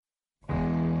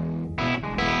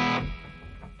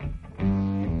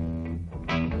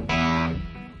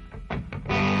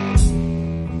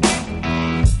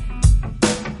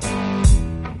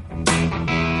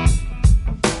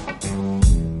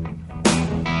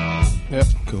Yeah.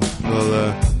 Cool.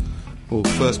 Well,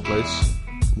 first place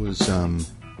was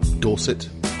Dorset.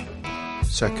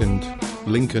 Second,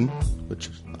 Lincoln, which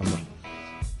I'm not,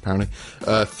 apparently.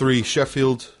 3,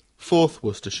 Sheffield. 4th,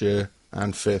 Worcestershire.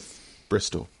 And 5th,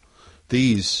 Bristol.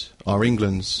 These are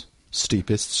England's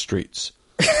steepest streets.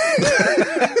 There's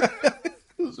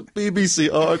a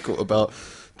BBC article about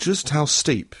just how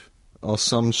steep are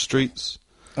some streets.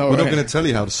 Oh, We're not right. going to tell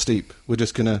you how steep. We're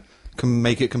just going to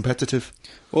make it competitive.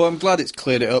 Well, I'm glad it's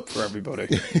cleared it up for everybody.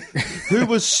 Who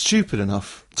was stupid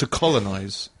enough to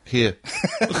colonise here?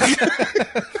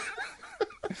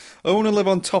 I want to live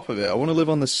on top of it. I want to live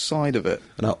on the side of it.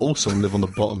 And I also live on the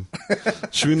bottom.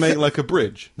 Should we make like a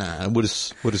bridge? Nah, we'll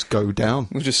just go down.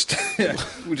 We'll just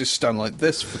stand like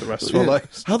this for the rest of our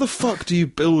lives. How the fuck do you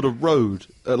build a road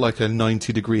at like a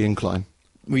 90-degree incline?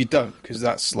 Well, you don't, because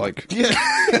that's like... Yeah.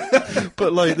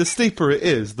 But like the steeper it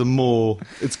is, the more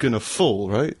it's going to fall,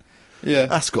 right? Yeah.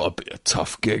 That's got to be a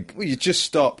tough gig. Well, you just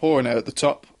start pouring out at the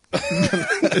top.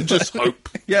 And just hope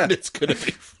Yeah. it's going to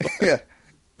be fine. Yeah.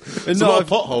 There's a lot of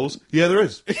potholes. Yeah, there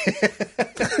is.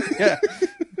 Yeah.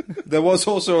 There was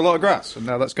also a lot of grass, and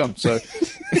now that's gone, so...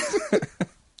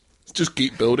 Just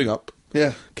keep building up.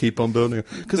 Yeah. Keep on building up.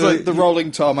 Because The rolling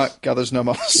tarmac gathers no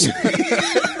moss.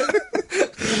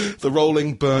 the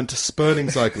rolling, burnt,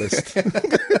 spurning cyclist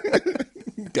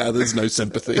gathers no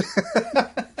sympathy.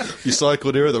 You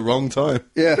cycled here at the wrong time.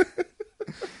 Yeah.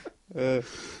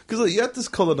 Because you had to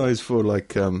colonise for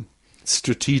like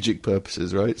strategic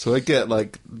purposes, right? So I get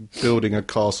like building a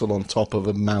castle on top of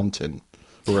a mountain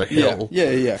or a hill,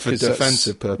 Yeah, for 'cause that's-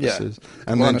 defensive purposes,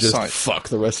 and Line then of just sight. fuck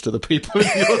the rest of the people in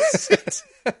your city.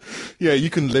 Yeah, you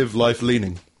can live life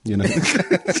leaning. You know,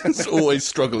 just always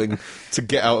struggling to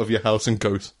get out of your house and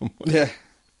go somewhere. Yeah.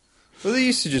 Well, they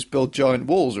used to just build giant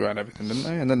walls around everything, didn't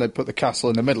they? And then they'd put the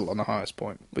castle in the middle on the highest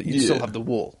point. But you'd still Yeah. have the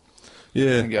wall.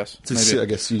 Yeah, I guess, To maybe. see, I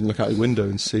guess you can look out your window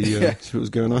and see, Yeah. see what's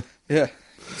going on. Yeah.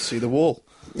 See the wall.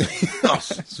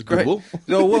 It's a good Great. wall.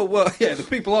 No, well, yeah, the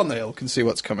people on the hill can see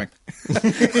what's coming.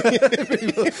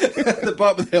 The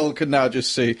bottom of the hill can now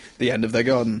just see the end of their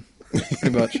garden,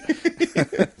 pretty much.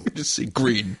 Just see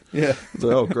green. Yeah.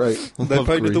 So, oh, great. I They love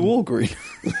painted green. the wall green.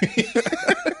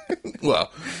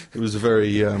 Well, it was a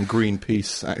very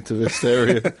Greenpeace activist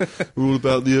area. All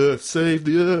about the earth, save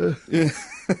the earth. Yeah.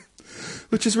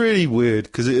 Which is really weird,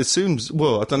 because it assumes,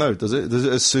 well, I don't know, does it? Does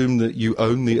it assume that you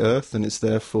own the earth and it's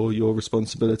therefore your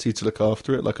responsibility to look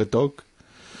after it, like a dog?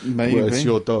 Maybe. Well, it's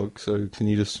your dog, so can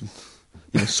you just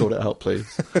sort it out, please?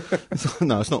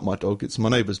 No, it's not my dog, it's my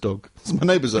neighbour's dog. It's my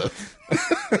neighbour's earth.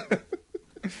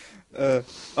 I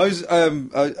was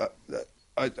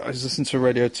listening to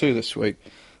Radio 2 this week.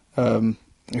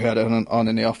 We had it on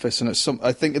in the office, and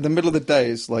I think in the middle of the day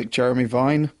is like Jeremy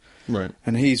Vine, Right.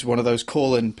 and he's one of those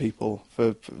call-in people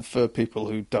for people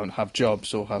who don't have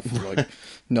jobs or have like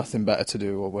nothing better to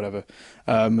do or whatever.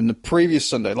 And the previous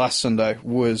Sunday, last Sunday,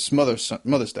 was Mother's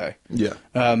Day. Yeah.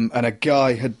 And a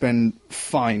guy had been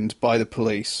fined by the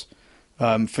police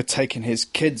for taking his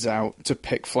kids out to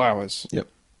pick flowers. Yep.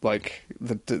 Like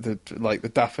the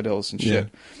daffodils and shit.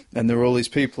 Yeah. And there were all these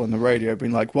people on the radio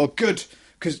being like, "Well, good,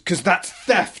 because that's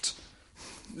theft.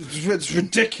 It's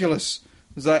ridiculous."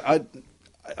 It's like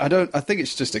I think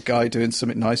it's just a guy doing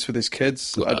something nice with his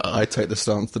kids. I take the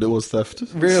stance that it was theft.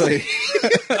 Really?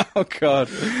 Oh God.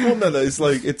 Well, no, it's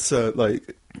like it's the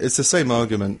same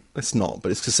argument. It's not,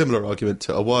 but it's a similar argument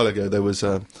to a while ago. There was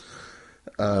a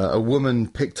woman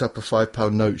picked up a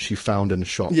 £5 note she found in a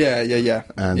shop. Yeah.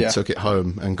 And took it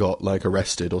home and got like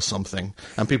arrested or something.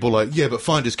 And people were like, yeah, but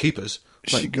finders keepers.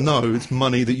 Like, no, it's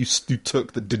money that you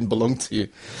took that didn't belong to you.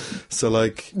 So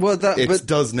like,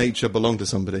 does nature belong to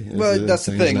somebody? Well, that's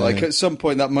the thing. Like, at some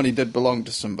point, that money did belong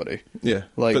to somebody. Yeah,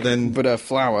 Like, but a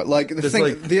flower. Like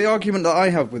the argument that I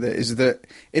have with it is that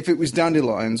if it was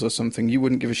dandelions or something, you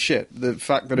wouldn't give a shit. The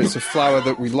fact that it's a flower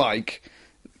that we like,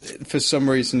 for some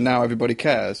reason, now everybody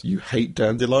cares. You hate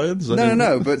dandelions?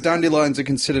 No. But dandelions are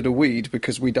considered a weed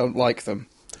because we don't like them.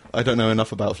 I don't know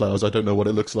enough about flowers. I don't know what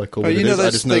it looks like or what You it know is. I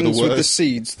those just know the things with word. the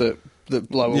seeds that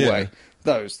blow Yeah. away.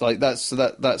 Those that's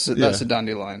a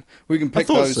dandelion. We can I pick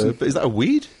thought those. so, but is that a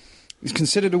weed? It's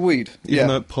considered a weed. Even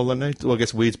though it pollinates? Well, I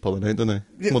guess weeds pollinate, don't they?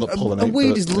 Yeah, Well, not pollinate, a weed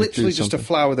but is they literally do just a something.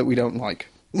 flower that we don't like.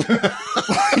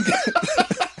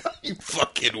 You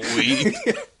fucking weed.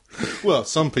 Well,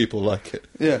 some people like it.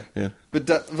 Yeah. But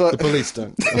The police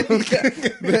don't. But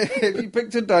if you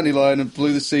picked a dandelion and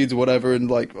blew the seeds or whatever and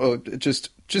just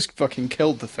fucking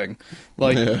killed the thing,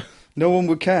 no one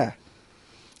would care.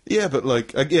 Yeah, but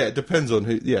it depends on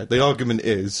who. Yeah, the argument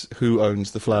is who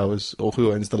owns the flowers or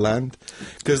who owns the land,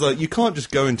 because you can't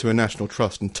just go into a national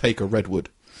trust and take a redwood.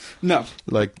 No.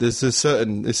 Like, there's a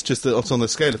certain... It's just that it's on the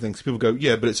scale of things. People go,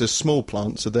 yeah, but it's a small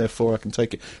plant, so therefore I can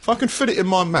take it. If I can fit it in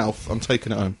my mouth, I'm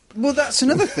taking it home. Well, that's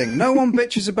another thing. No one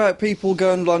bitches about people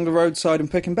going along the roadside and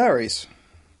picking berries.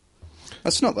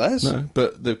 That's not theirs. No,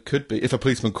 but there could be. If a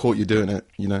policeman caught you doing it,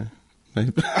 you know,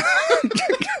 maybe...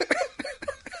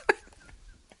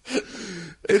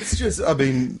 It's just, I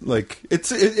mean, like,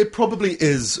 it probably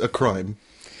is a crime.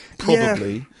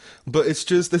 Probably. Yeah. But it's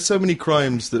just, there's so many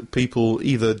crimes that people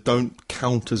either don't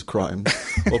count as crimes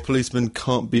or policemen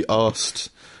can't be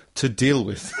asked to deal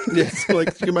with. Yes. Like,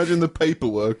 you can imagine the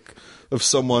paperwork of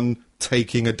someone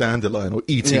taking a dandelion or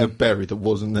eating a berry that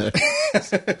wasn't there.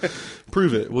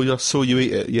 Prove it. Well, I saw you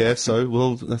eat it. Yeah, so,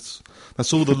 well, that's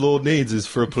all the law needs is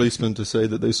for a policeman to say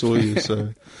that they saw you, so...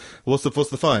 What's the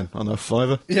fine? I don't know,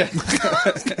 $5? Yeah.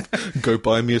 Go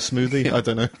buy me a smoothie? I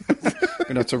don't know. I'm going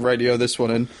to have to radio this one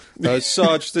in.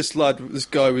 Sarge, this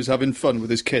guy was having fun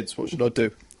with his kids. What should I do?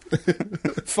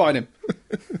 Fine him.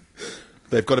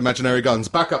 They've got imaginary guns.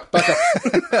 Back up.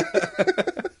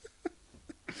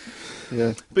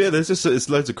 Yeah. But yeah, there's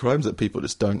loads of crimes that people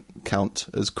just don't count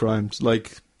as crimes.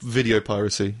 Like video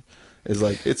piracy. Is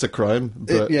like, it's a crime,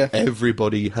 but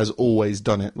everybody has always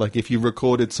done it. Like, if you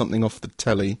recorded something off the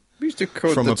telly... We used to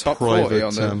record from the top private,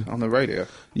 40 on the radio.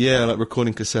 Yeah, like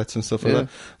recording cassettes and stuff like that.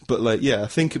 But, like, I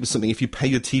think it was something... If you pay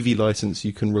your TV licence,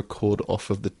 you can record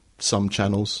off of some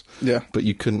channels. Yeah. But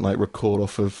you couldn't, like, record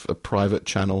off of a private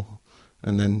channel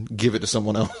and then give it to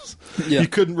someone else. Yeah. You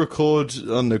couldn't record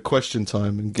on the question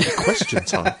time and get question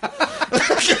time.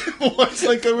 What's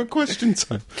like a question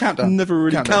time? Countdown. Never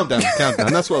really countdown.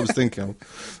 That's what I was thinking.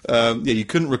 You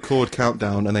couldn't record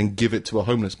countdown and then give it to a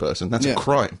homeless person. That's a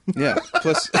crime. Yeah.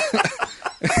 Plus,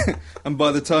 and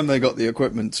by the time they got the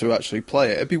equipment to actually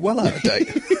play it, it'd be well out of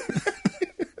date.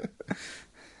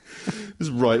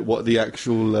 Just write what the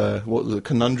actual what was the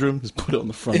conundrum? Just put it on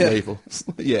the front label.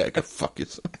 Go fuck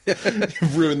yourself.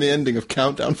 You've ruined the ending of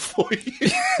Countdown for you.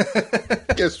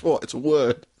 Guess what? It's a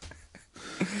word.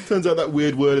 Turns out that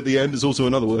weird word at the end is also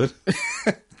another word.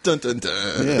 Dun dun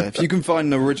dun. Yeah, if you can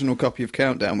find an original copy of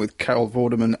Countdown with Carol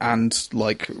Vorderman and,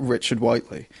 like, Richard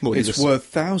Whiteley, it's worth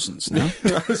thousands now.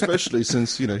 Especially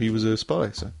since, he was a spy,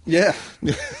 so... Yeah.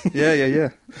 Yeah.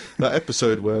 That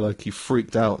episode where, like, he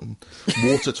freaked out and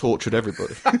water tortured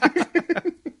everybody.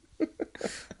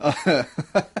 Have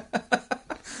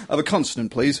a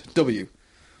consonant, please. W.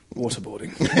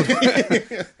 Waterboarding.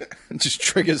 It just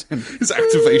triggers him. His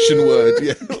activation word,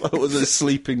 That was a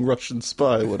sleeping Russian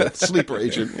spy, sleeper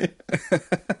agent.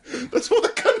 That's what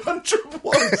the conundrum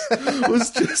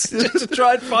was just to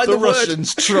try and find the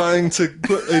Russians trying to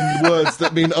put in words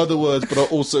that mean other words but are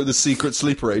also the secret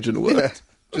sleeper agent word. Yeah.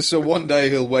 Just so one day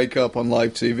he'll wake up on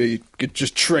live TV, get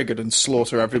just triggered and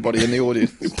slaughter everybody in the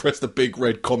audience. Press the big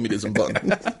red communism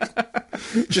button.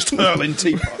 Just hurling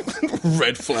teapots.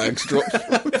 Red flags drop.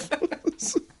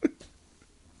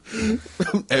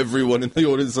 Everyone in the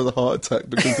audience has a heart attack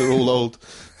because they're all old.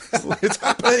 It's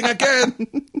happening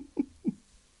again!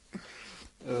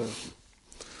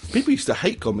 People used to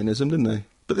hate communism, didn't they?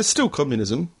 But there's still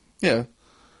communism. Yeah.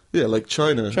 Yeah, like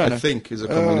China, I think, is a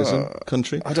communism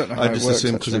country. I don't know how I just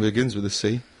assume because it begins with a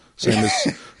C. Same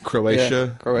as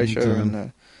Croatia. Croatia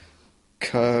and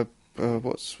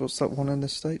what's that one in the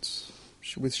States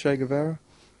with Che Guevara?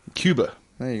 Cuba.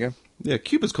 There you go. Yeah,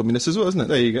 Cuba's communist as well, isn't it?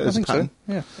 There you go. I think so.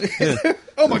 Yeah.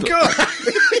 Oh my god!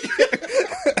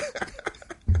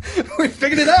 We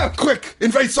figured it out! Quick,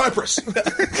 invade Cyprus!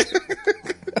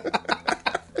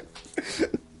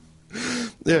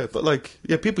 Yeah, but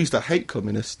people used to hate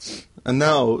communists, and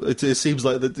now it seems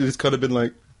like that it's kind of been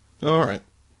like, all right,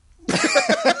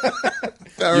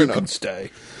 fair enough. Can stay.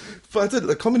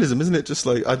 But communism, isn't it just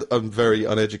like I'm very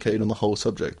uneducated on the whole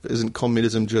subject, but isn't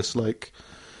communism just like,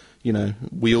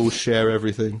 we all share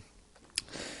everything?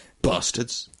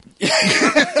 Bastards.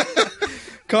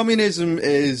 Communism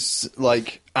is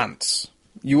like ants.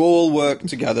 You all work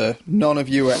together. None of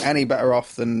you are any better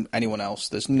off than anyone else.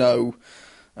 There's no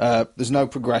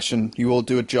progression. You all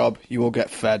do a job. You all get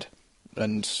fed,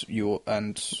 and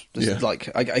there's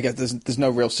I guess there's no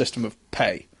real system of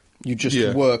pay. You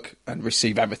just work and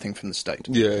receive everything from the state.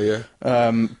 Yeah.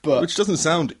 But which doesn't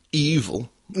sound evil.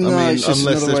 No, unless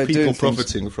there's people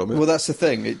profiting from it. Well, that's the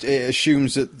thing. It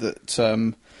assumes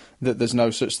that there's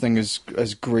no such thing as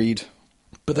greed.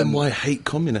 But then why hate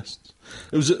communists?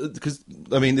 It was because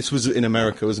this was in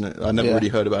America, wasn't it? I never really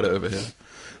heard about it over here.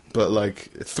 But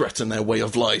it threatened their way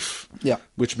of life. Yeah.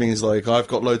 Which means I've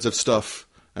got loads of stuff,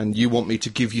 and you want me to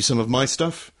give you some of my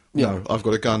stuff? Yeah. No, I've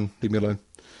got a gun. Leave me alone.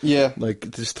 Yeah.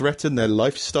 Like, just threaten their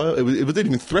lifestyle. It didn't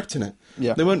even threaten it.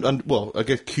 Yeah. They weren't, well, I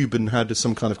guess Cuban had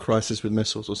some kind of crisis with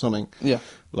missiles or something. Yeah.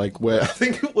 Like, where, I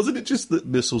think, wasn't it just that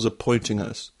missiles are pointing at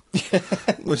us?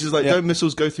 Which is like, don't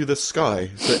missiles go through the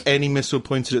sky? So any missile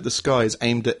pointed at the sky is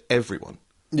aimed at everyone.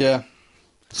 Yeah.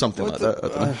 Something like that.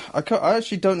 I don't know. I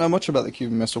actually don't know much about the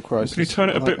Cuban Missile Crisis. Can you turn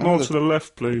it a bit more to the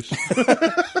left, please?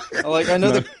 I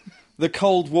know the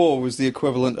Cold War was the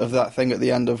equivalent of that thing at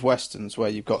the end of Westerns where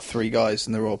you've got three guys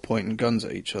and they're all pointing guns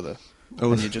at each other.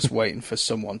 And you're just waiting for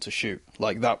someone to shoot.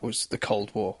 Like, that was the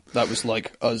Cold War. That was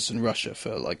like us and Russia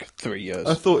for like 3 years.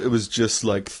 I thought it was just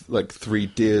like three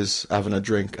deers having a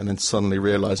drink and then suddenly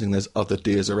realising there's other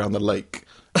deers around the lake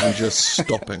and just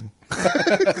stopping.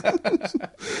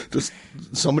 Just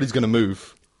somebody's going to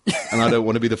move, and I don't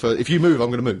want to be the first. If you move,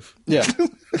 I'm going to move. Yeah.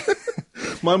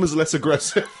 Mine was less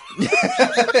aggressive.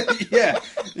 Yeah.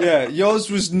 Yours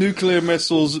was nuclear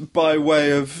missiles by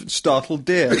way of startled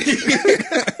deer.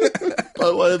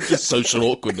 By way of just social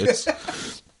awkwardness.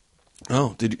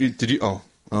 Oh, did you? Oh.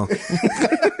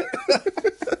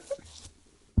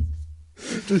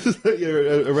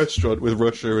 You're a restaurant with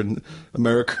Russia and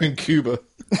America and Cuba,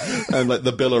 and like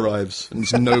the bill arrives and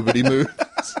just nobody moves.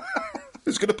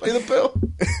 Who's going to pay the bill?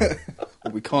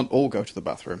 Well, we can't all go to the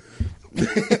bathroom.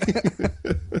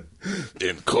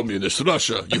 In communist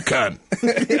Russia, you can.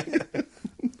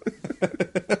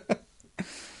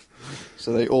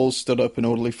 So they all stood up in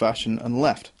orderly fashion and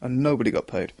left, and nobody got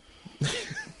paid.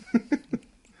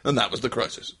 And that was the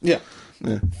crisis. Yeah.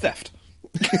 Theft.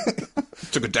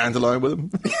 Took a dandelion with them.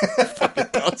 Fucking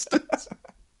bastards.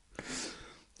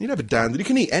 You'd have a dandelion. You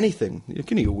can eat anything. You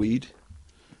can eat a weed.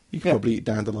 You can probably eat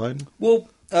dandelion. Well,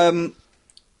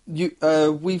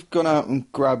 we've gone out and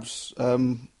grabbed.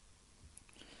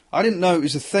 I didn't know it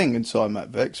was a thing until I met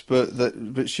Vix,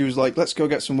 but she was like, "Let's go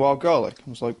get some wild garlic." I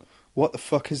was like, "What the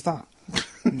fuck is that?"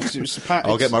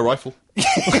 I'll get my rifle. There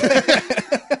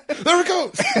it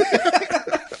goes.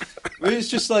 It's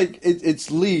just like it's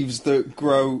leaves that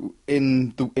grow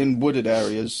in wooded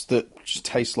areas that just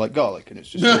taste like garlic, and it's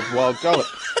just called wild garlic.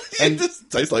 And it just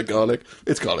tastes like garlic.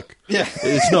 It's garlic. Yeah,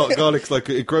 it's not garlic's like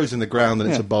it grows in the ground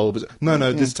and it's a bulb.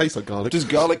 No, this tastes like garlic. Does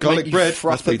garlic make bread you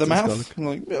froth at the mouth? I'm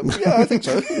like, yeah, I think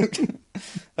so.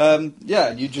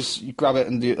 You grab it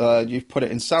and you put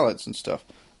it in salads and stuff,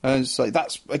 and it's like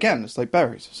it's like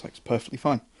berries. It's like it's perfectly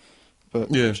fine,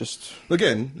 but just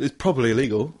again, it's probably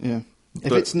illegal. Yeah.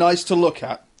 If it's nice to look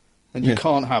at, then you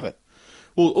can't have it.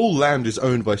 Well, all land is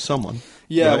owned by someone.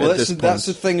 Yeah, well, that's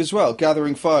the thing as well.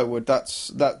 Gathering firewood, that's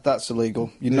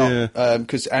illegal. You're not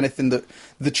because anything that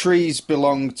the trees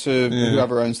belong to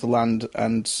whoever owns the land,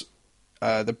 and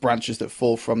the branches that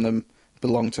fall from them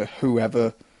belong to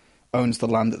whoever owns the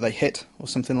land that they hit, or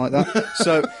something like that.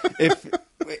 So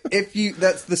if you,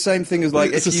 that's the same thing as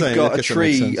like if you've got a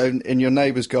tree in your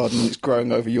neighbour's garden and it's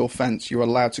growing over your fence, you're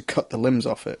allowed to cut the limbs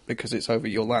off it because it's over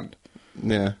your land.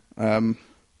 Yeah.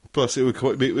 Plus, it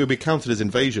would be counted as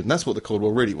invasion. That's what the Cold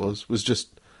War really was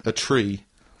just a tree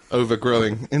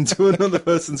overgrowing into another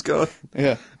person's garden.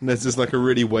 Yeah. And there's just like a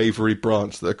really wavery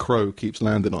branch that a crow keeps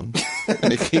landing on,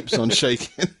 and it keeps on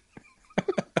shaking.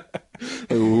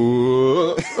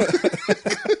 What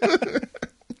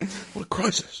a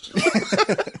crisis.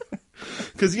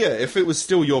 Because, if it was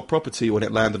still your property when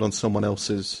it landed on someone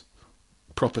else's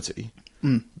property,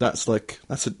 that's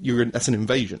an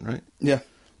invasion, right? Yeah.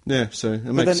 Yeah, so it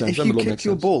makes sense. If you kick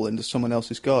your ball into someone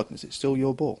else's garden, is it still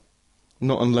your ball?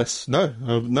 Not unless... No, it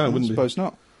wouldn't be. I suppose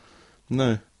not.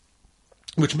 No.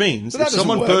 Which means if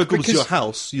someone burgles your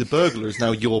house, your burglar is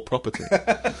now your property.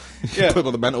 You put it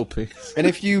on the mantelpiece. And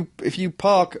if you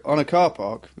park on a car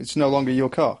park, it's no longer your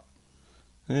car.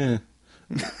 Yeah.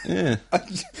 Yeah.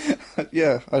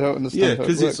 I don't understand. Yeah,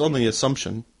 because it's on the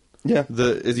assumption that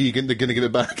they're going to give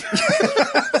it back.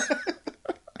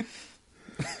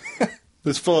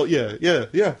 It's It's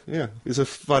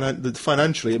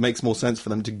financially, it makes more sense for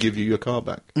them to give you your car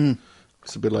back.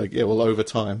 It's a bit like, over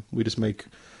time, we just make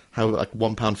like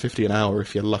 £1.50 an hour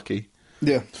if you're lucky.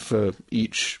 Yeah. For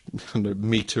each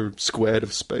metre squared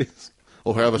of space,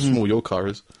 or however small your car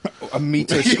is. A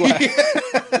metre square.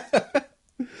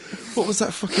 What was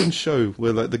that fucking show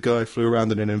where like the guy flew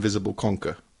around in an invisible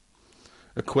conker?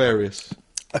 Aquarius.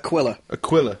 Aquila.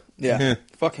 Yeah.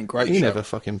 Fucking great show. He never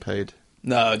fucking paid.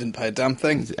 No, I didn't pay a damn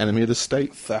thing. He's the enemy of the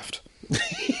state. Theft.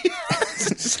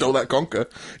 Stole that conker.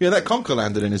 Yeah, that conker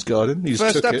landed in his garden. He just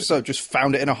First took episode, just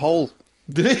found it in a hole.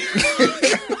 Did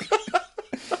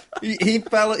he? He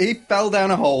fell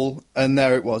down a hole, and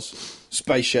there it was.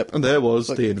 Spaceship. And there was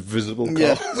the invisible car.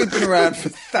 Yeah, we've been around for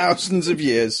thousands of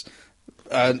years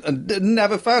and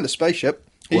never found a spaceship.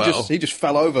 He just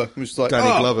fell over. It was like,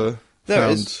 Danny Glover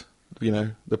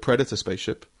found, the Predator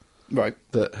spaceship. Right.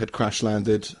 That had crash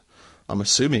landed, I'm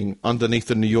assuming, underneath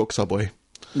the New York subway.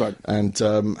 Right. And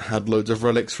had loads of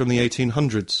relics from the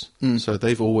 1800s. So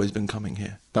they've always been coming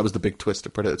here. That was the big twist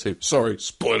of Predator 2. Sorry,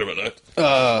 spoiler alert.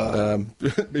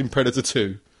 In Predator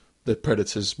 2, the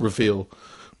Predators reveal,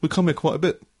 we come here quite a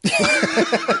bit.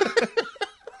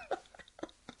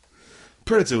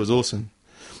 Predator was awesome.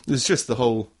 It's just the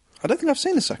whole... I don't think I've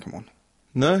seen the second one.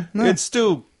 No? It's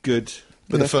still good,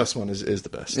 but the first one is the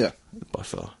best. Yeah. By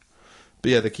far. But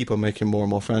yeah, they keep on making more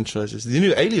and more franchises. The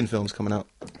new Alien film's coming out.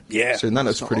 Yeah. So that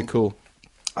looks pretty cool.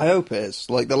 I hope it is.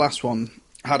 Like, the last one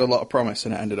had a lot of promise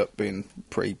and it ended up being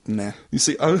pretty meh. You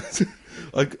see, I'm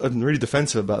really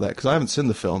defensive about that because I haven't seen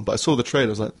the film, but I saw the trailer. I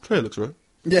was like, the trailer looks right.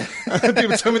 Yeah.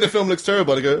 People tell me the film looks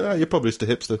terrible. I go, you're probably just a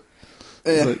hipster.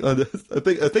 Yeah. I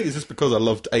think it's just because I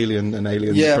loved Alien and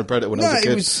Aliens from Predator when I was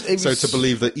a kid. So to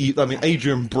believe that,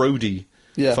 Adrian Brody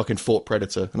fucking fought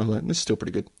Predator, and I'm like, this is still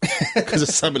pretty good because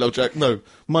it's Samuel L. Jackson. No,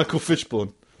 Michael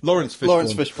Fishburne, Lawrence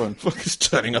Fishburne, fucking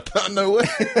turning up out of nowhere.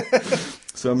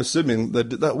 So I'm assuming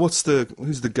that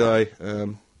who's the guy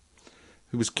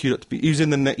who was queued up to be? He's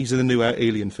in the new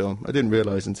Alien film. I didn't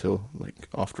realise until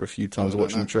after a few times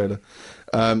watching the trailer.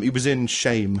 He was in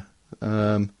Shame.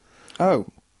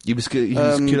 He was queued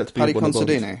up to be Paddy one of the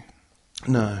Considine?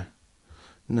 No.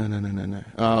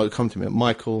 Oh, come to me.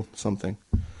 Michael something.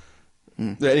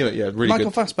 Anyway, yeah, really Michael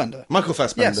good. Fassbender. Michael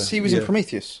Fassbender. Yes, he was in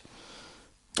Prometheus.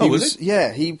 Was he?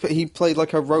 Yeah, he played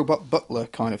like a robot butler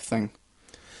kind of thing.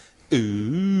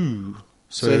 Ooh.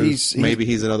 So maybe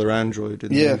he's another android in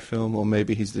the new film, or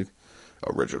maybe he's the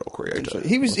original creator.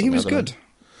 He was good.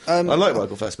 I like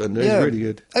Michael Fassbender. He's really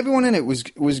good. Everyone in it was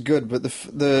good, but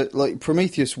the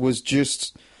Prometheus was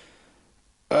just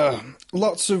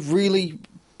lots of really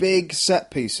big set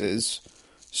pieces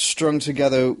strung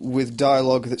together with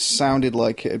dialogue that sounded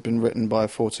like it had been written by a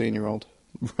 14-year-old.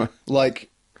 Like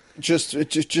just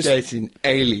It's an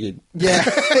alien. Yeah.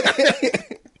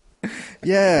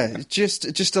 Yeah,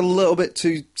 just a little bit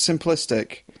too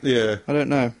simplistic. Yeah. I don't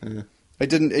know. Yeah.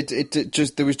 It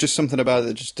just there was just something about it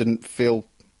that just didn't feel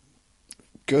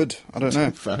good. I don't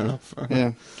know. Fair enough.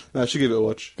 Yeah. I should give it a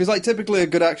watch. Because typically a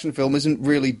good action film isn't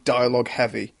really dialogue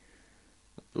heavy.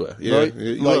 Well, yeah. Right?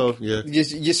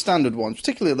 Your standard ones,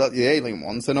 particularly the Alien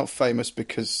ones, they're not famous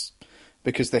because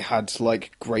they had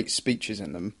great speeches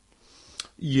in them.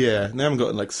 Yeah, they haven't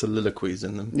got soliloquies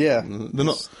in them. Yeah, they're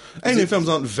not. Alien films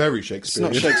aren't very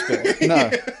Shakespearean. It's not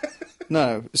Shakespeare.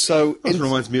 No. So it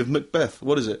reminds me of Macbeth.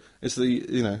 What is it? It's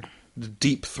the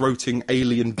deep throating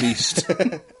alien beast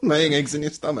laying eggs in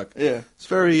your stomach. Yeah, it's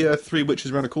very Three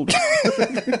Witches Round a Cauldron.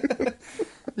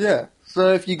 Yeah.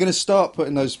 So if you're going to start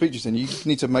putting those speeches in, you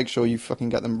need to make sure you fucking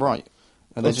get them right.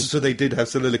 And so they did have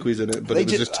soliloquies in it, but it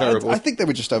was just terrible. I think they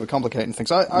were just overcomplicating things.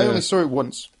 I only saw it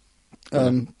once.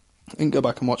 I didn't go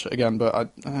back and watch it again, but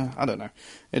I don't know.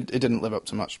 It didn't live up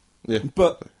to much. Yeah.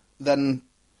 But then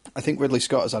I think Ridley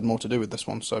Scott has had more to do with this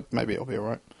one, so maybe it'll be all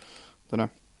right. Don't know.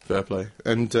 Fair play.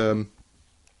 And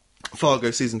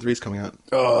Fargo Season 3 is coming out.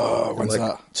 Oh, when's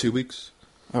that? 2 weeks.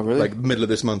 Oh, really? Middle of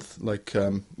this month,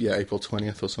 April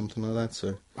 20th or something like that.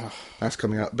 So that's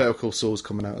coming out. Better Call Saul's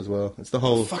coming out as well. It's the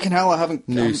whole fucking hell. I haven't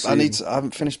season. I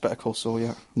haven't finished Better Call Saul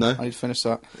yet. No, I need to finish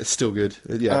that. It's still good.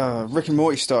 Yeah. Rick and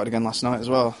Morty started again last night as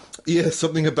well. Yeah,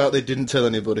 something about they didn't tell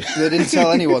anybody. They didn't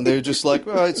tell anyone. They were just like,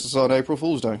 well, it's on April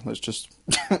Fool's Day. Let's just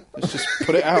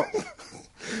put it out.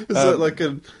 Is that like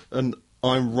an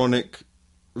ironic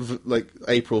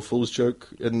April Fool's joke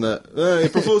in that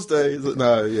April Fool's Day?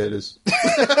 No, yeah, it is.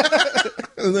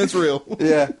 And that's real.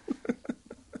 Yeah.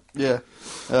 Yeah.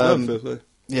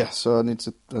 So I need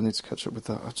to catch up with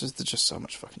that. There's just so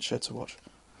much fucking shit to watch.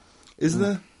 Is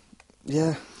there?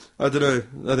 Yeah. I don't know.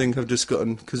 I think I've just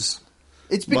gotten because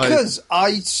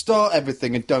I start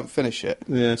everything and don't finish it.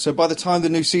 Yeah. So by the time the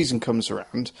new season comes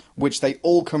around, which they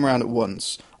all come around at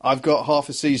once, I've got half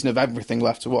a season of everything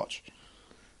left to watch.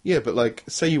 Yeah, but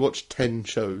say you watch 10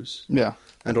 shows. Yeah.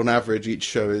 And on average, each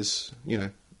show is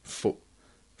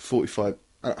 45.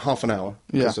 Half an hour,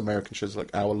 because American shows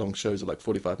hour-long shows are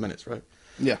 45 minutes, right?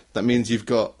 Yeah. That means you've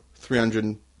got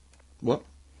 300... What?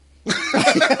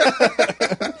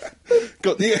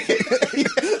 Got the...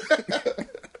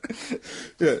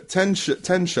 Yeah, 10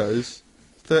 shows,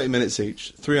 30 minutes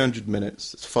each, 300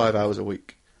 minutes, it's 5 hours a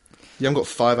week. You haven't got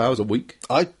 5 hours a week?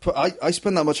 I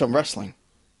spend that much on wrrestling.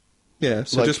 Yeah,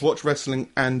 so just watch wrestling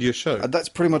and your show. That's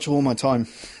pretty much all my time.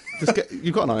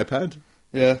 You've got an iPad.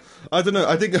 Yeah. I don't know.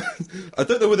 I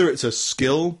don't know whether it's a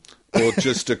skill or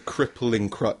just a crippling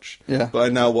crutch. Yeah. But I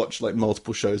now watch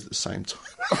multiple shows at the same time.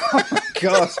 Oh my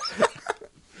god.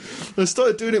 I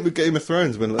started doing it with Game of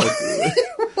Thrones when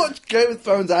watched Game of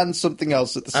Thrones and something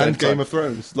else at the same time. And Game of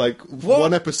Thrones. Like,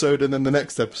 one episode and then the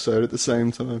next episode at the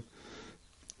same time.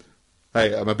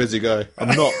 Hey, I'm a busy guy.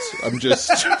 I'm not. I'm just...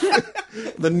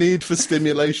 the need for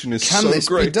stimulation is so great. Can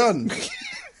this be done?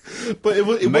 But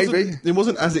it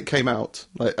wasn't as it came out.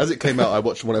 Like, as it came out, I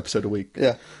watched one episode a week.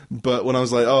 Yeah. But when I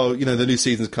was like, oh, you know, the new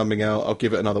season's coming out, I'll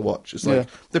give it another watch. It's like,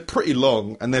 they're pretty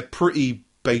long and they're pretty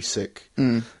basic.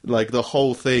 Like, the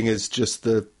whole thing is just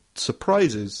the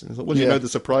surprises. It's like, well, you know the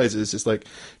surprises. It's like,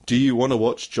 do you want to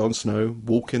watch Jon Snow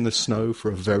walk in the snow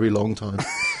for a very long time?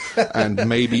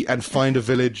 and find a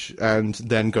village and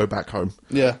then go back home?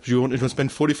 Yeah. Do you want to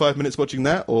spend 45 minutes watching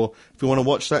that? Or if you want to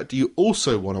watch that, do you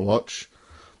also want to watch...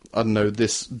 I don't know,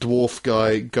 this dwarf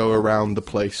guy go around the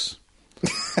place?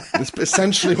 It's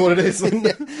essentially what it is.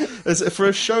 For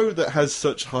a show that has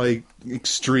such high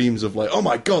extremes of like, oh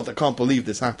my god, I can't believe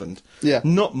this happened. Yeah.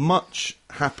 Not much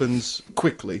happens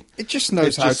quickly. It just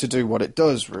knows how to do what it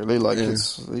does, really. Like, they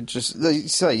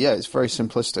say, it's very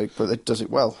simplistic, but it does it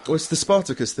well. Well, it's the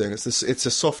Spartacus thing. It's a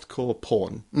softcore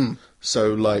porn.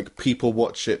 So, like, people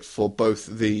watch it for both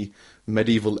the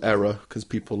medieval era, because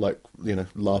people like, you know,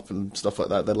 laugh and stuff like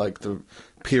that. They're like the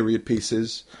period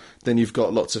pieces. Then you've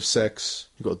got lots of sex.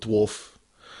 You've got dwarf.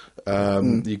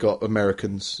 You got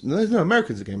Americans. There's no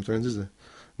Americans in Game of Thrones, is there?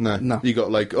 No. You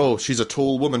got like, oh, she's a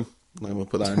tall woman. No, we'll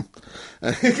put that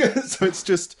in. So it's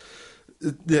just,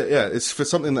 it's for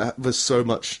something that was so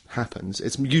much happens.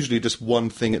 It's usually just one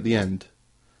thing at the end.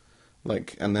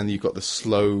 Like, and then you've got the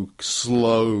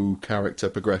slow character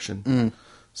progression.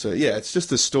 So, yeah, it's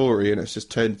just a story, and it's just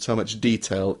turned so much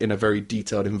detail in a very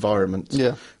detailed environment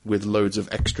with loads of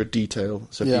extra detail.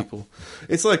 So people...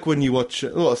 It's like when you watch...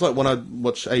 Well, it's like when I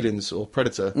watch Aliens or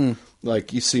Predator.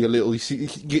 Like, you see you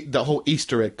get the whole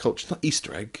Easter egg culture. Not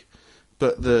Easter egg,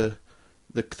 but the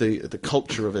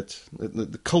culture of it,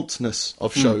 the cultness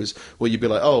of shows, where you'd be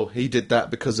like, oh, he did that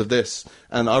because of this.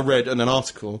 And I read in an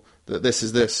article that this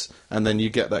is this, and then you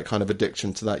get that kind of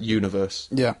addiction to that universe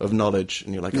of knowledge,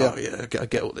 and you're like, oh yeah, I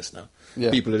get all this now.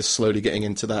 People are just slowly getting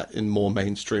into that in more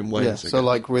mainstream ways. So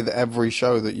like with every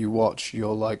show that you watch,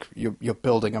 you're like you're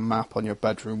building a map on your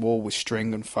bedroom wall with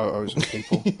string and photos of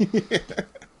people.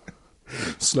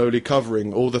 Slowly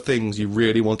covering all the things you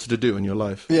really wanted to do in your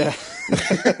life. Yeah.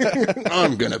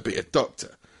 I'm going to be a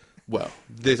doctor. Well,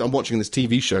 I'm watching this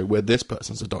TV show where this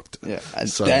person's a doctor. Yeah, and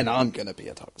then I'm going to be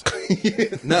a doctor.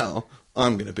 Now,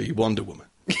 I'm going to be Wonder Woman.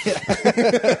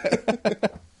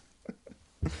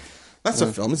 That's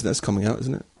a film, isn't it? It's coming out,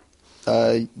 isn't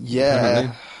it?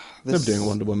 Yeah. They're doing a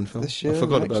Wonder Woman film. This year, I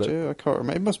forgot next about year? it. I can't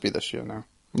remember. It must be this year now.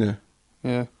 Yeah.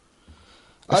 Yeah.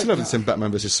 I still haven't seen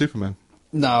Batman vs Superman.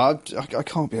 No, I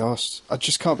can't be arsed. I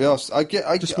just can't be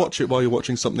arsed. Just watch it while you're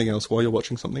watching something else,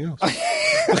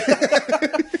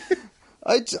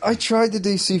 I tried the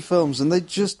DC films, and they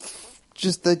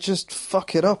just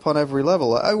fuck it up on every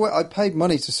level. I paid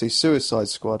money to see Suicide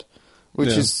Squad,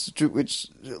 which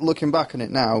looking back on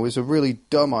it now is a really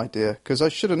dumb idea, because I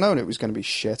should have known it was going to be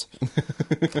shit.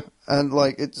 And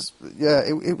like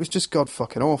it was just god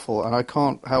fucking awful, and I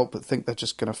can't help but think they're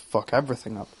just going to fuck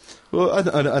everything up. Well,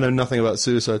 I know nothing about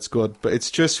Suicide Squad, but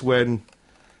it's just when...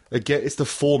 Again, it's the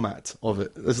format of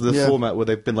it. This is the format where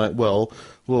they've been like, well,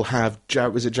 we'll have...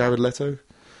 is it Jared Leto?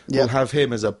 Yeah. We'll have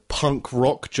him as a punk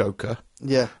rock Joker.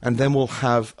 Yeah. And then we'll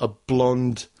have a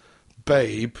blonde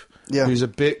babe who's a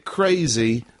bit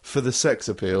crazy for the sex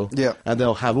appeal. Yeah. And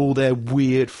they'll have all their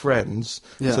weird friends.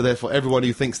 Yeah. So therefore, everyone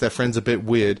who thinks their friend's a bit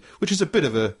weird, which is a bit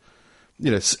of a...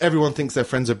 You know, everyone thinks their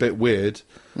friends are a bit weird,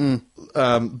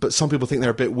 but some people think they're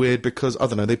a bit weird because, I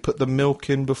don't know, they put the milk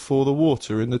in before the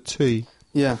water in the tea.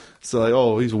 Yeah. So, like,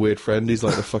 oh, he's a weird friend. He's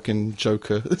like the fucking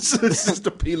Joker. It's just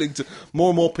appealing to...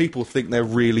 More and more people think they're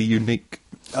really unique.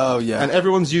 Oh, yeah. And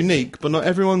everyone's unique, but not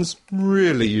everyone's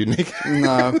really unique.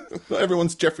 No. Not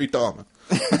everyone's Jeffrey Dahmer.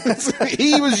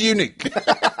 He was unique.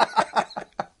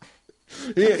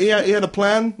 He had a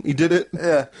plan. He did it.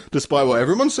 Yeah. Despite what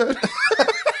everyone said.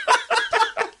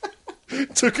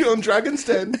 Took it on Dragon's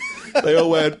Den. They all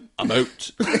went, I'm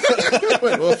out. I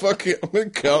went, well, fuck it. I'm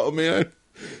going to cut on my own.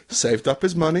 Saved up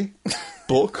his money.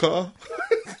 Bought a car.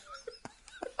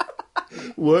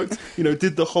 Worked. You know,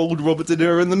 did the whole Robert De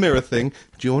Niro in the mirror thing.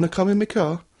 Do you want to come in my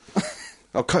car?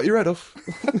 I'll cut your head off.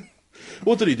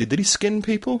 What did he do? Did he skin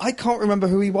people? I can't remember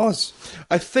who he was.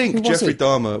 I think Jeffrey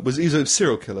Dahmer he's a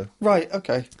serial killer. Right,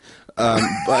 okay.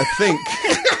 But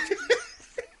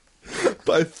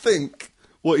I think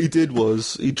what he did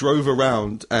was he drove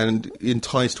around and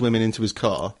enticed women into his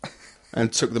car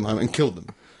and took them home and killed them.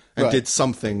 And did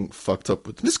something fucked up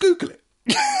with them. Let's Google it.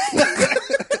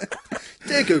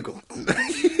 Dear Google,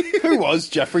 who was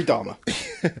Jeffrey Dahmer?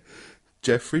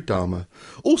 Jeffrey Dahmer,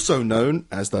 also known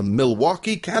as the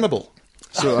Milwaukee Cannibal.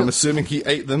 So I'm assuming he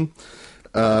ate them.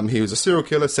 He was a serial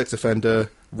killer, sex offender,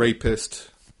 rapist,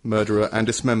 murderer, and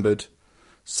dismembered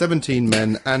 17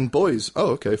 men and boys.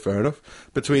 Oh, okay, fair enough.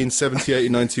 Between 78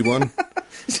 and 91.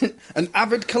 An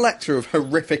avid collector of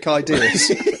horrific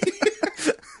ideas.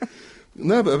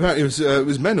 No, but apparently it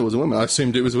was men or was it women? I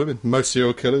assumed it was women. Most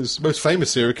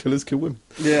famous serial killers kill women.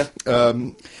 Yeah.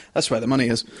 That's where the money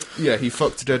is. Yeah, he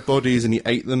fucked dead bodies and he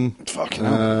ate them. Fucking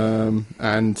hell.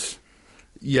 And,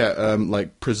 yeah,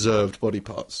 like preserved body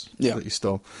parts that he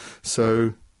stole.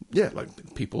 So, yeah,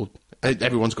 like people,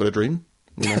 everyone's got a dream.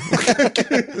 You know?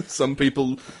 Some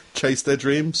people chase their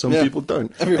dream, some people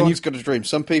don't. Everyone's got a dream.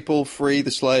 Some people free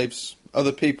the slaves,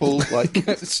 other people, like...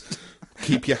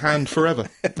 keep your hand forever.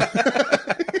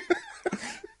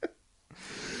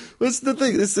 What's the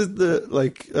thing? This is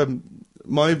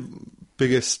my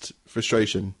biggest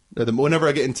frustration. Whenever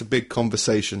I get into big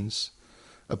conversations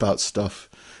about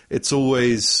stuff, it's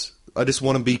always, I just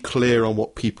want to be clear on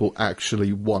what people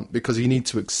actually want, because you need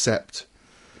to accept,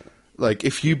 like,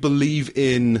 if you believe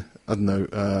in, I don't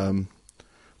know,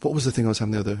 what was the thing I was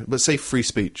having the other, let's say free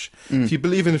speech. If you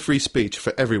believe in free speech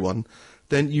for everyone,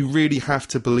 then you really have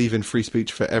to believe in free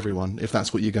speech for everyone, if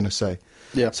that's what you're going to say.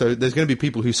 Yeah. So there's going to be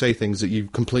people who say things that you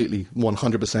completely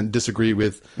 100% disagree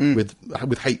with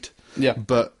hate. Yeah.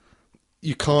 But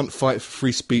you can't fight for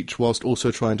free speech whilst also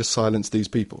trying to silence these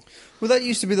people. Well, that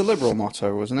used to be the Liberal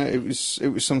motto, wasn't it? It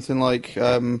was something like,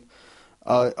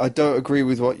 I don't agree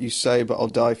with what you say, but I'll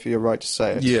die for your right to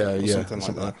say it. Yeah, something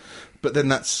like that. But then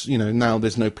that's, now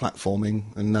there's no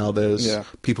platforming, and now there's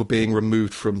people being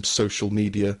removed from social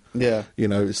media. Yeah.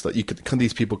 It's like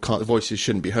these people voices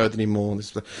shouldn't be heard anymore.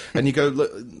 And you go,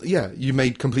 look, you may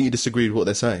completely disagree with what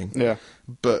they're saying. Yeah.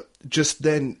 But just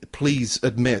then, please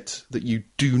admit that you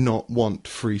do not want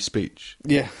free speech.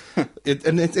 Yeah.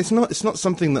 It's not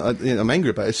something that I'm angry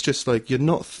about. It's just like you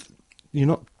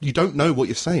don't know what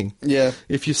you're saying. Yeah.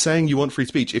 If you're saying you want free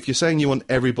speech, if you're saying you want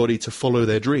everybody to follow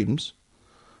their dreams,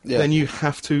 then you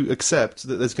have to accept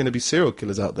that there's going to be serial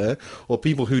killers out there, or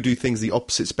people who do things the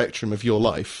opposite spectrum of your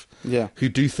life, who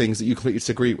do things that you completely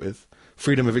disagree with.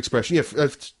 Freedom of expression. Yeah,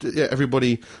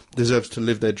 everybody deserves to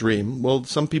live their dream. Well,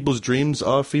 some people's dreams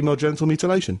are female genital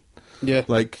mutilation. Yeah.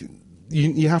 Like,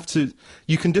 you have to...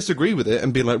 You can disagree with it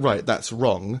and be like, right, that's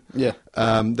wrong. Yeah.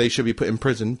 They should be put in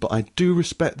prison, but I do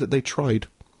respect that they tried.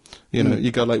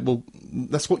 You go like, well,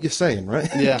 that's what you're saying, right?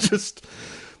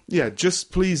 Yeah.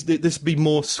 Just please, this be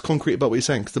more concrete about what you're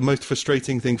saying. Because the most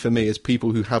frustrating thing for me is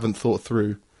people who haven't thought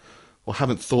through or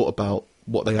haven't thought about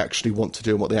what they actually want to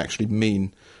do and what they actually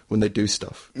mean when they do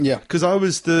stuff. Yeah. Because I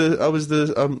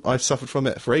suffered from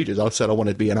it for ages. I said I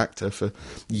wanted to be an actor for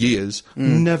years.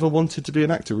 Never wanted to be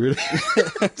an actor, really.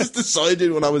 Just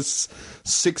decided when I was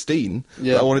 16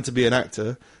 that I wanted to be an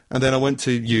actor. And then I went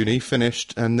to uni,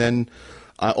 finished, and then...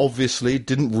 I obviously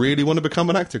didn't really want to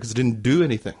become an actor because I didn't do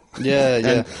anything. Yeah, yeah.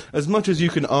 And as much as you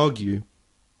can argue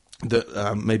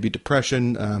that maybe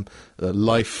depression,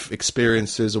 life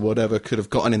experiences or whatever could have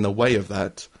gotten in the way of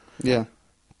that,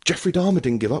 Jeffrey Dahmer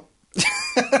didn't give up.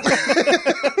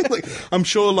 I'm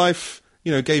sure life,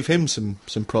 gave him some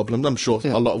problems. I'm sure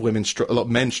a lot of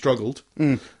men struggled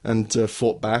and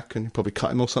fought back, and probably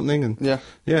cut him or something. And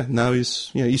now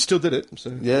he's, he still did it.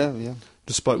 So yeah.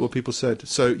 Despite what people said.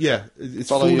 So, it's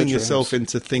fooling yourself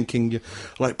into thinking...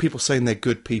 Like, people saying they're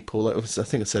good people. I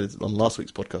think I said it on last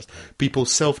week's podcast. People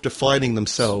self-defining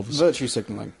themselves. Virtue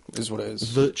signalling is what it is.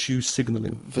 Virtue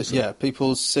signalling.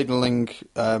 People signalling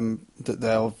that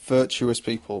they're virtuous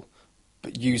people,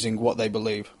 but using what they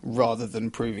believe rather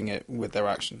than proving it with their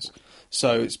actions.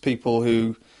 So it's people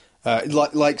who...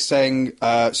 like saying,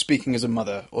 speaking as a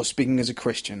mother or speaking as a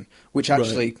Christian, which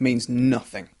actually means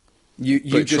nothing.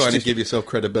 You're trying to give yourself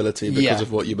credibility because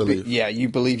of what you believe. You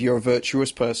believe you're a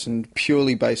virtuous person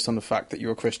purely based on the fact that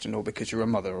you're a Christian, or because you're a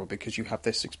mother, or because you have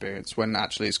this experience, when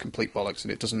actually it's complete bollocks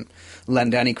and it doesn't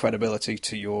lend any credibility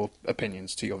to your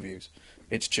opinions, to your views.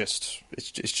 It's just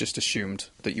assumed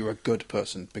that you're a good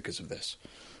person because of this.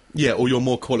 Yeah, or you're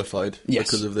more qualified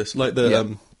because of this. Like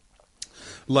the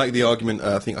argument,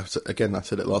 I think I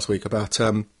said it last week about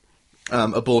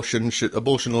abortion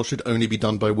law should only be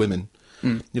done by women.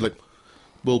 You're like,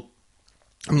 well,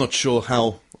 I'm not sure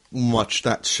how much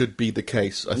that should be the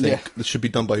case. I think it should be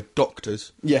done by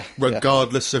doctors,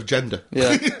 regardless of gender.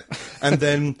 Yeah. And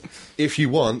then, if you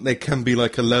want, there can be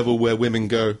like a level where women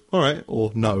go, all right,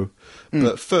 or no.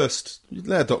 But first,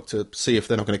 let a doctor see if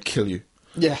they're not going to kill you.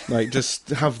 Yeah. Like, just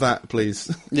have that,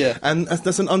 please. Yeah. And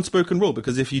that's an unspoken rule,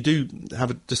 because if you do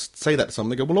just say that to someone,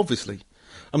 they go, well, obviously,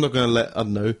 I'm not going to let, I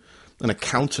don't know, an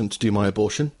accountant do my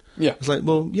abortion. Yeah. It's like,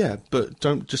 well, yeah, but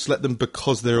don't just let them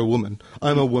because they're a woman.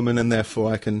 I'm a woman and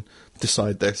therefore I can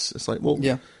decide this. It's like, well,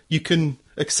 you can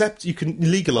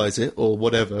legalise it or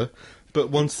whatever, but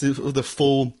once the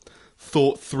full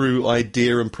thought through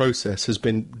idea and process has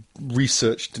been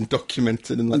researched and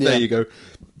documented and there you go,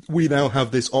 we now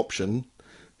have this option,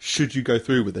 should you go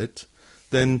through with it,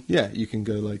 then you can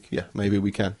go like, maybe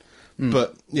we can.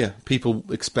 But people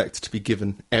expect to be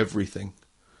given everything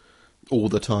all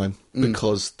the time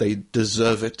because they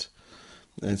deserve it.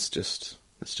 And it's just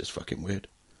fucking weird.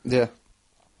 Yeah.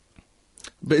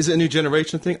 But is it a new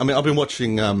generation thing? I mean, I've been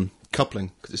watching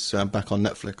Coupling because it's back on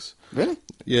Netflix. Really?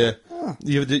 Yeah. Oh.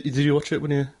 Did you watch it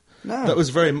when you? No. That was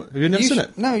very. Have you never seen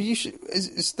it? No, you should.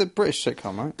 It's the British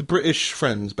sitcom, right? The British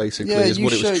Friends, basically, is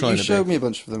what it was trying to be. You showed me a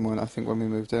bunch of them when we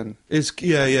moved in.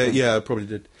 I probably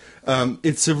did.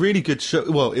 It's a really good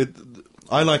show. Well,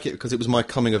 I like it because it was my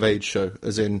coming of age show,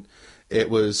 as in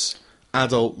it was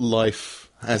adult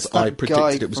life as I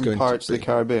predicted it was going to be. Pirates of the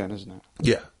Caribbean, isn't it?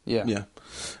 Yeah.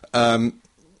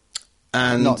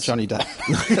 And not Johnny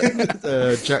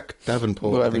Depp. Jack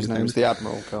Davenport. Whatever his name is, the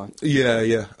Admiral guy. Yeah.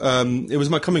 It was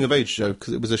my coming of age show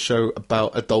because it was a show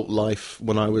about adult life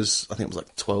when I think it was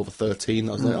like 12 or 13.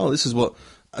 I was like, this is what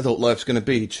adult life's going to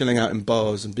be, chilling out in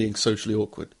bars and being socially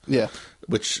awkward. Yeah.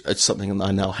 Which is something that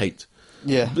I now hate.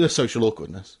 Yeah. The social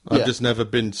awkwardness. I've just never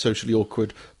been socially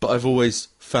awkward, but I've always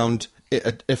found it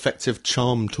an effective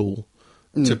charm tool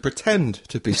to pretend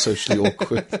to be socially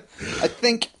awkward. I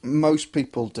think most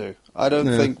people do. I don't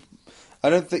think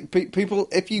people.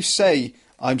 If you say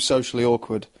I'm socially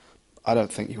awkward, I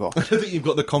don't think you are. I don't think you've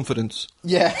got the confidence.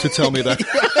 To tell me that.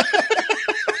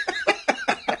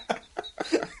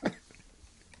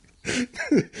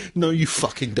 No, you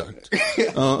fucking don't.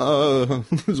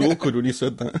 It was awkward when you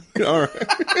said that. All right.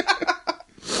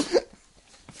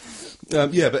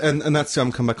 But and that's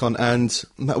come back on, and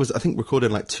that was I think recorded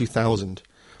in like 2000,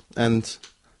 and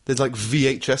there's like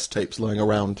VHS tapes lying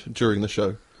around during the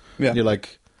show. Yeah, and you're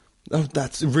like, oh,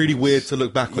 that's really weird to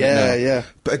look back on it now. Yeah.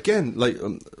 But again, like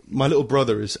my little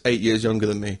brother is 8 years younger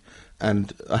than me,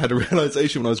 and I had a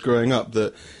realization when I was growing up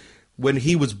that when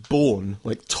he was born,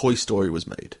 like Toy Story was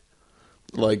made.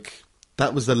 Like,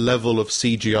 that was the level of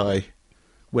CGI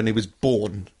when he was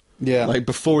born. Yeah. Like,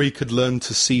 before he could learn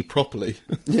to see properly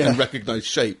and recognise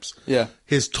shapes. Yeah.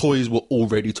 His toys were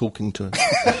already talking to him.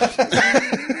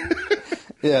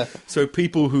 Yeah. So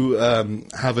people who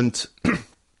haven't...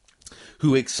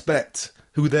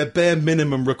 who their bare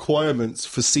minimum requirements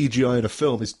for CGI in a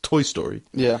film is Toy Story.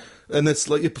 Yeah. And it's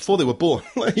like, before they were born,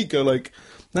 like, you go like,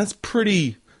 that's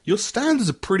pretty... Your standards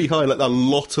are pretty high, like a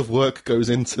lot of work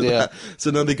goes into that. So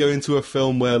now they go into a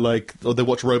film where or they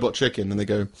watch Robot Chicken and they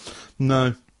go,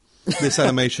 no, this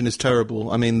animation is terrible.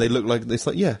 I mean, they look like, it's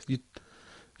like, you're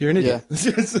an idiot.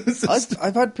 Yeah.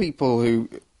 I've had people who,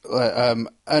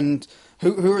 and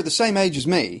who are the same age as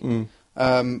me,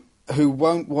 who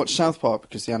won't watch South Park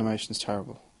because the animation's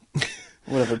terrible.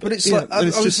 Whatever. But it's like, I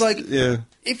was like,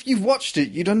 if you've watched it,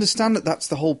 you'd understand that that's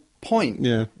the whole point,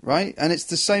 right? And it's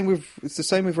the same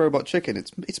with Robot Chicken.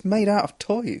 It's made out of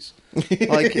toys.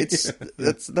 Like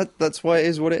that's why it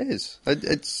is what it is.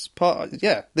 It's part.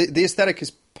 The aesthetic is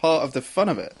part of the fun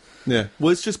of it. Yeah.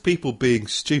 Well, it's just people being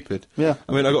stupid. Yeah.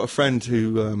 I mean, I got a friend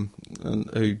who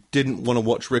didn't want to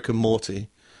watch Rick and Morty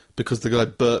because the guy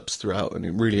burps throughout and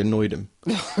it really annoyed him.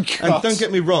 Oh, and don't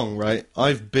get me wrong, right?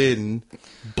 I've been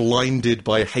blinded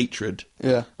by hatred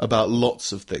about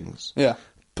lots of things. Yeah.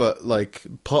 But, like,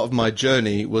 part of my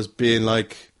journey was being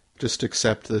like, just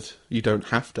accept that you don't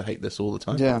have to hate this all the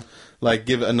time. Yeah. Like,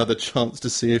 give it another chance to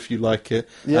see if you like it.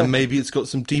 Yeah. And maybe it's got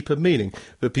some deeper meaning.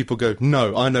 But people go,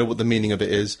 no, I know what the meaning of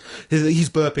it is. He's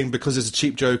burping because it's a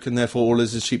cheap joke and therefore all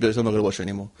is cheap jokes. I'm not going to watch it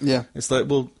anymore. Yeah. It's like,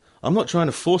 well, I'm not trying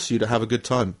to force you to have a good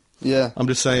time. Yeah. I'm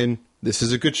just saying, this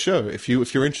is a good show. If you're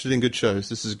interested in good shows,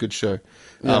 this is a good show.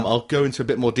 Yeah. I'll go into a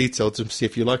bit more detail to see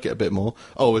if you like it a bit more.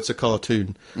 Oh, it's a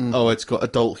cartoon. Oh, it's got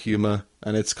adult humour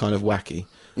and it's kind of wacky.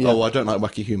 Yeah. Oh, I don't like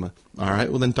wacky humour. All right,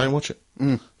 well then don't watch it.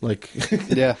 Like,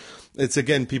 it's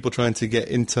again people trying to get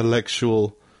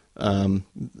intellectual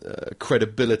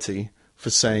credibility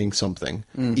for saying something,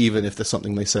 even if there's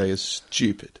something they say is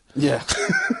stupid. Yeah,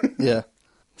 yeah.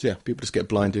 So yeah, people just get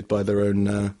blinded by their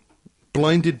own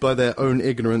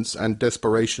ignorance and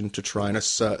desperation to try and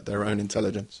assert their own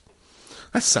intelligence.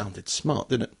 That sounded smart,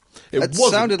 didn't it? It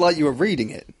sounded like you were reading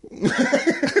it.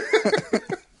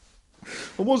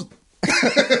 I wasn't.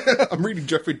 I'm reading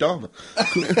Jeffrey Dahmer.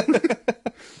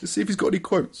 Let's see if he's got any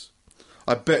quotes.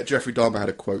 I bet Jeffrey Dahmer had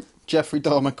a quote. Jeffrey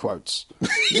Dahmer quotes.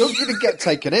 You're going to get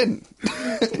taken in.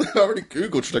 I already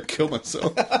Googled, should I kill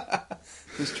myself?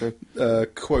 It's true.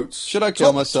 Quotes. Should I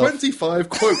kill myself? 25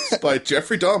 quotes by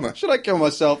Jeffrey Dahmer. Should I kill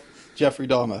myself? Jeffrey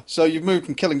Dahmer. So you've moved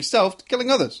from killing yourself to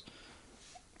killing others.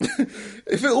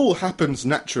 If it all happens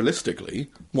naturalistically,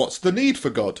 what's the need for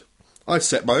God? I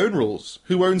set my own rules.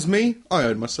 Who owns me? I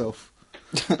own myself.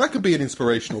 That could be an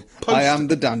inspirational post. I am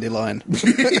the dandelion.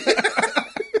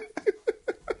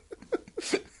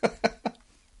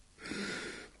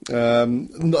 A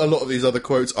lot of these other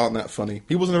quotes aren't that funny.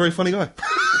 He wasn't a very funny guy.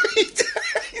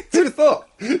 Who'd have thought?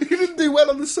 He didn't do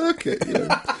well on the circuit. You know?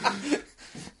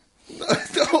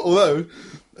 Although,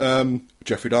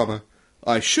 Jeffrey Dahmer,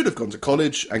 I should have gone to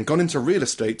college and gone into real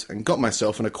estate and got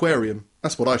myself an aquarium.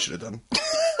 That's what I should have done.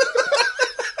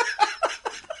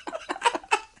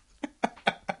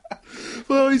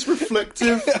 Well, he's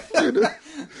reflective. You know?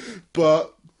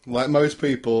 But, like most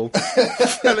people,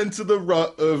 fell into the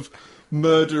rut of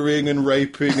murdering and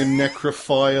raping and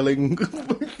necrophiling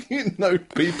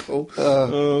people.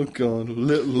 Oh, God.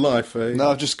 Little life, eh? No,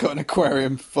 I've just got an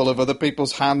aquarium full of other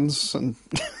people's hands and...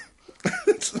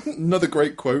 Another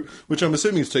great quote, which I'm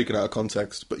assuming is taken out of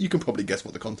context, but you can probably guess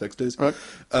what the context is. Right.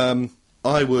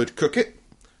 I would cook it,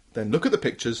 then look at the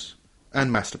pictures, and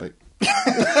masturbate.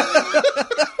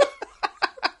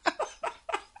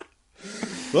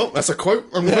 Well, that's a quote.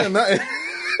 I'm putting that in.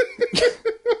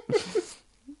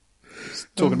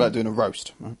 Talking about doing a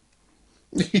roast, right?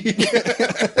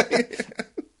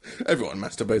 Everyone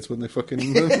masturbates when they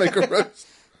fucking make a roast.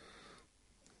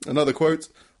 Another quote.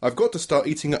 I've got to start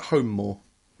eating at home more.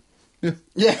 Yeah.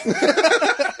 Yeah.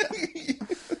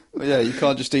 Well, yeah, you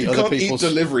can't just eat other people's... You can't eat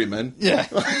delivery, man. Yeah.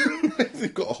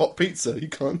 You've got a hot pizza, you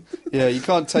can't... Yeah, you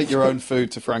can't take your own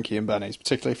food to Frankie and Benny's,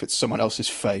 particularly if it's someone else's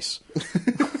face.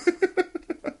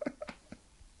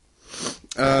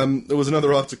 There was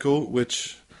another article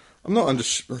which I'm not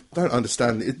don't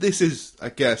understand. This is, I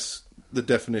guess, the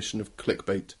definition of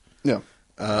clickbait. Yeah.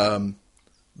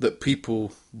 That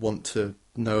people want to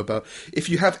know about. If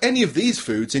you have any of these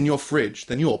foods in your fridge,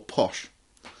 then you're posh.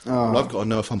 Oh. Well, I've got to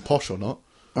know if I'm posh or not.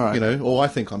 All right. You know, or I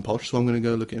think I'm posh, so I'm going to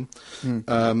go look in.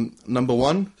 Number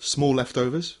 1, small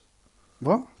leftovers.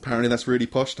 What? Apparently that's really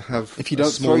posh to have if you don't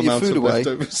a small throw your amount food of away.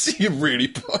 leftovers. You're really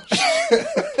posh.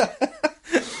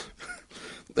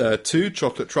 2,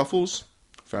 chocolate truffles.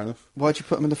 Fair enough. Why'd you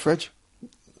put them in the fridge?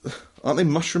 Aren't they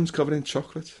mushrooms covered in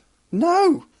chocolate?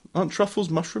 No! Aren't truffles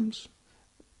mushrooms?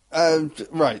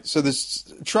 Right, so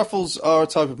there's... Truffles are a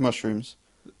type of mushrooms.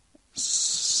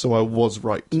 So I was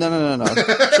right. No.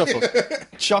 Truffles.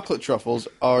 Chocolate truffles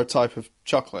are a type of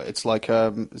chocolate. It's like...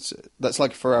 that's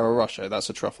like Ferrero Rocher. That's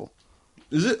a truffle.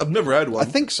 Is it? I've never had one. I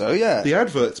think so, yeah. The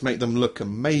adverts make them look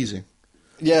amazing.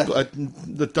 Yeah. But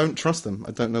I don't trust them.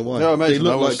 I don't know why. They're amazing. They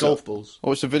look like golf balls. I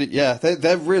watched a video. Yeah,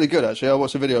 they're really good, actually. I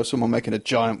watched a video of someone making a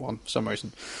giant one for some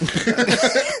reason.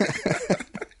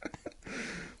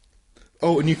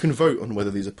 Oh, and you can vote on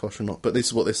whether these are posh or not, but this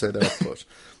is what they say they are posh.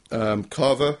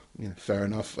 Carver, fair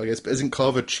enough, I guess. But isn't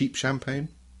Carver cheap champagne?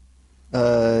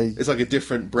 It's like a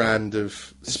different brand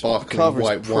of sparkling Carver's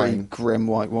white wine. Grim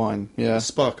white wine, yeah. It's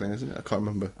sparkling, isn't it? I can't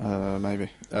remember. Maybe.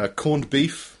 Corned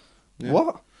beef. Yeah.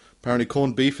 What? Apparently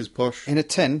corned beef is posh. In a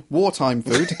tin. Wartime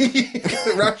food.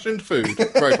 Rationed food.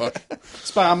 Very posh.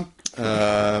 Spam.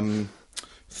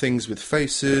 Things with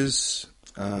faces.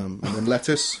 And then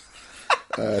lettuce.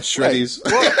 Shreddies.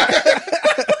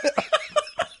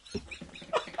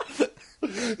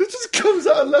 It just comes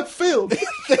out of left field.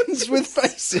 Things with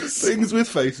faces. Things with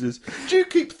faces. Do you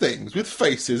keep things with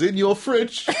faces in your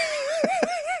fridge?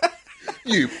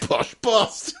 You posh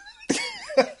bastard.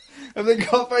 Have they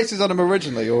got faces on them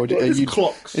originally, or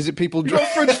clocks? Is it people? Your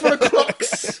fridge full of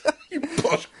clocks. You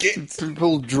posh git.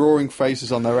 People drawing faces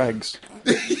on their eggs.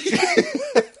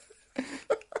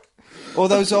 Or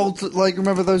those old,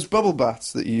 remember those bubble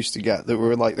baths that you used to get that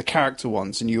were like the character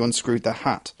ones, and you unscrewed their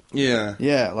hat. Yeah.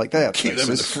 Yeah, like they had Keep them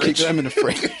in the fridge. Keep them in the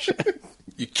fridge.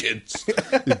 You kids.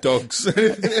 You dogs.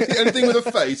 Anything with a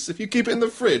face, if you keep it in the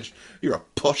fridge, you're a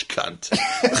posh cunt.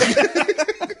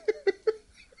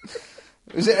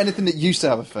 Is it anything that used to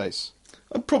have a face?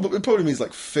 It probably means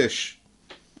like fish.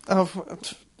 Oh,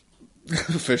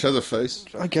 fish has a face.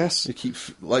 I guess. You keep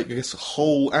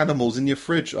whole animals in your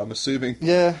fridge, I'm assuming.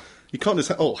 Yeah. You can't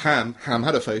just ham. Ham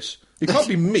had a face. You can't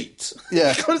be meat.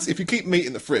 Yeah. If you keep meat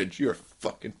in the fridge, you're a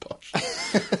fucking posh.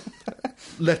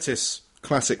 Lettuce,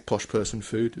 classic posh person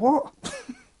food. What?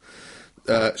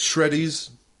 Shreddies.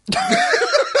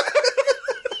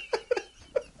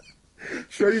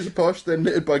 Shreddies are posh. They're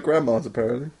knitted by grandmas,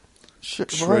 apparently. Why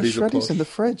are shreddies in the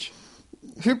fridge?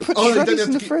 Who put shreddies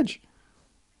in the fridge?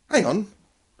 Hang on.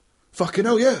 Fucking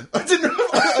hell, yeah. I didn't know.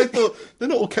 I thought, they're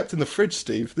not all kept in the fridge,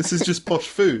 Steve. This is just posh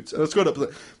foods. And I scrolled up and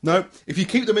like, no, if you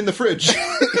keep them in the fridge.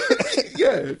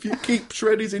 Yeah, if you keep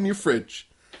shreddies in your fridge,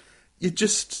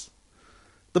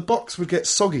 the box would get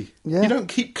soggy. Yeah. You don't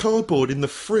keep cardboard in the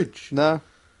fridge. No.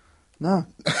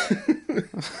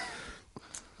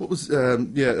 What was,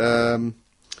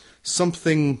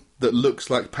 something that looks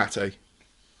like pate.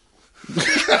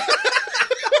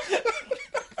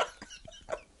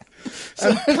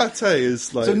 And pate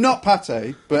is like... So not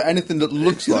pate, but anything that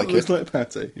looks like it. Looks like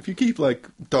pate. If you keep, like,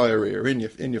 diarrhea in your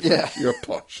fridge, you're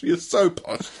posh. You're so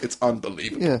posh. It's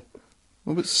unbelievable. Yeah.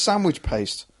 Well, but sandwich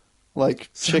paste. Like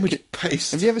sandwich chicken...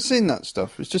 paste? Have you ever seen that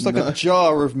stuff? It's just like a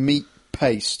jar of meat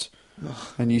paste.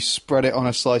 And you spread it on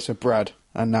a slice of bread.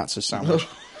 And that's a sandwich.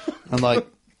 And, like,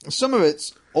 some of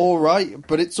it's all right,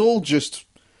 but it's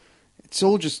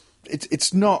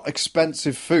not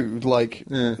expensive food. Like,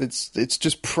 it's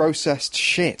just processed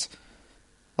shit.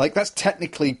 Like, that's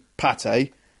technically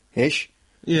pate-ish.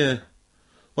 Yeah.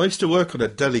 Well, I used to work on a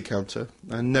deli counter.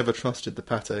 I never trusted the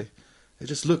pate. It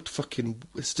just looked fucking...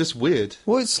 It's just weird.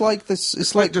 Well, it's like this...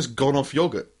 It's like just gone off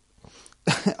yoghurt.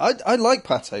 I like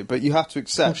pate, but you have to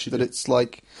accept that it's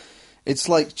like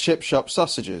chip shop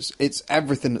sausages. It's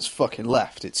everything that's fucking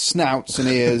left. It's snouts and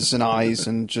ears and eyes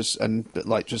and just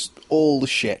all the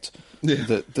shit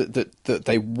that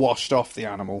they washed off the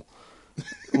animal,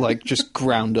 like just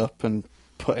ground up and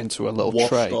put into a little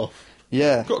tray. Washed off.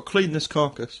 Yeah, Got to clean this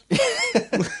carcass.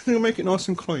 Make it nice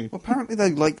and clean. Well, apparently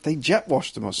they jet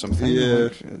washed them or something. Yeah,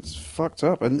 like, it's fucked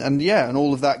up. And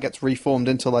all of that gets reformed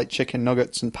into like chicken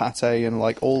nuggets and pate and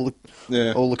like all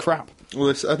the crap. Well,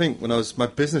 I think when my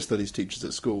business studies teachers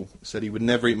at school said he would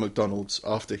never eat McDonald's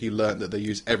after he learnt that they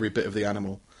use every bit of the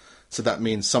animal. So that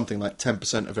means something like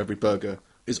 10% of every burger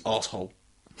is arsehole.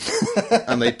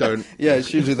 And they don't... Yeah,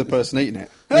 it's usually the person eating it.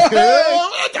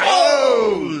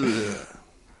 Oh!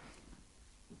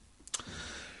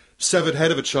 Severed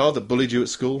head of a child that bullied you at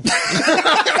school.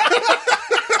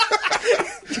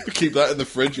 Keep that in the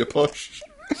fridge, you're posh.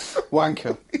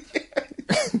 Wanker.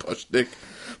 Posh dick.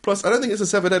 Plus, I don't think it's a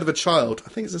severed head of a child. I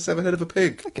think it's a severed head of a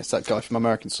pig. I guess that guy from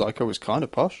American Psycho was kind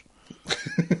of posh.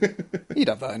 He'd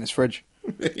have that in his fridge.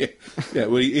 Yeah.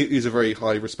 Well, he's a very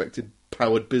high respected,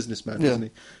 powered businessman, isn't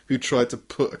he? Who tried to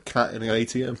put a cat in an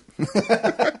ATM.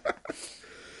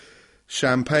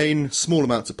 Champagne, small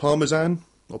amounts of parmesan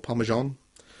or parmesan,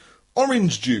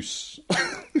 orange juice,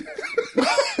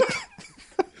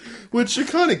 which you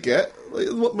kind of get.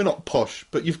 We're not posh,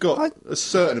 but you've got a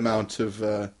certain amount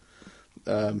of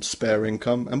spare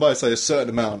income, and by I say a certain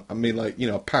amount, I mean like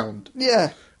a pound.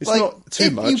 Yeah, it's like, not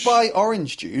too much. If you buy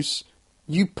orange juice,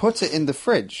 you put it in the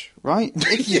fridge, right?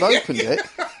 If you've opened it.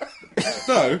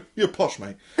 No, you're posh,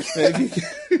 mate.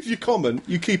 If you're common,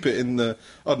 you keep it in the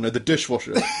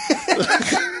dishwasher.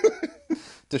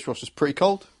 Dishwasher's pretty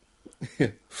cold.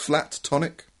 Yeah. Flat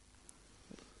tonic.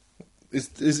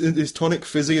 Is tonic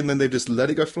fizzy and then they just let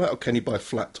it go flat, or can you buy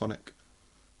flat tonic?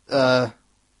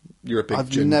 You're a big I've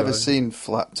gin never guy. seen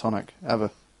flat tonic ever.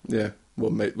 Yeah.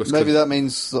 Well, maybe that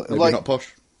means maybe like not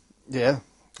posh. Yeah.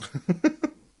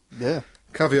 Yeah.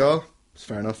 Caviar. It's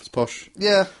fair enough. It's posh.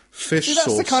 Yeah. Fish that's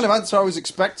sauce. The kind of answer I was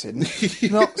expecting.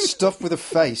 Not stuff with a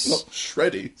face. Not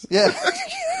shreddies. Yeah.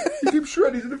 You keep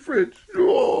shreddies in the fridge.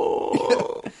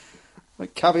 Oh.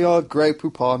 Like caviar, Grey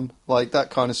Poupon, like that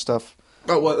kind of stuff.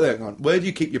 Oh, well, hang on. Where do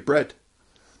you keep your bread?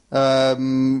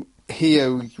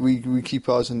 Here we keep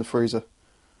ours in the freezer.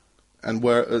 And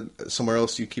where somewhere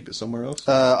else you keep it somewhere else?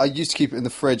 I used to keep it in the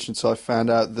fridge until I found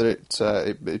out that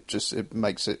it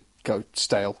makes it go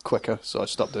stale quicker, so I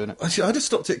stopped doing it. Actually, I just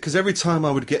stopped it because every time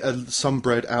I would get some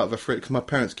bread out of a fridge, because my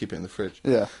parents keep it in the fridge.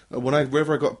 Yeah.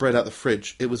 Wherever I got bread out of the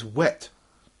fridge, it was wet.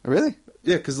 Really?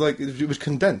 Yeah, because like it would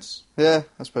condense. Yeah,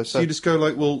 I suppose so. So you just go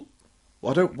like, well,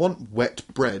 I don't want wet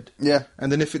bread. Yeah.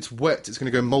 And then if it's wet, it's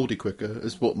going to go mouldy quicker,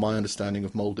 is what my understanding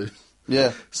of mould is.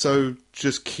 Yeah. So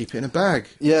just keep it in a bag.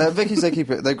 Yeah, Vicky's, they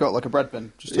keep it. They've got like a bread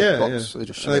bin, just a box. Yeah. So they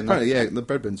just shove And it in apparently, there. yeah, the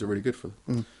bread bins are really good for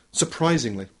them.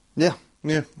 Surprisingly. Yeah.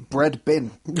 Yeah. Bread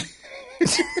bin.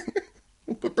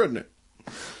 Put bread in it.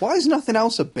 Why is nothing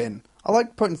else a bin? I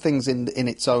like putting things in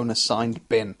its own assigned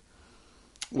bin.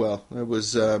 Well, it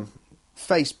was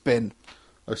Face bin.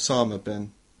 Osama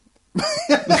bin.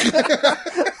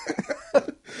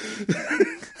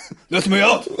 Let me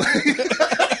out!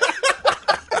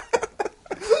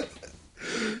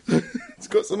 It's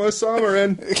got some Osama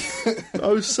in.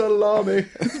 Oh, salami.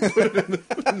 Put it in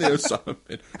the Osama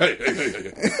bin. Hey.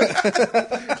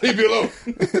 Leave me alone.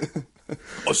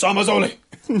 Osama's only.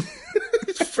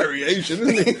 It's very Asian,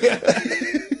 isn't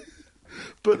it?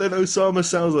 But then Osama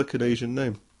sounds like an Asian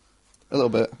name. A little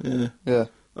bit. Yeah. Yeah.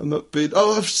 I'm not being...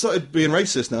 Oh, I've started being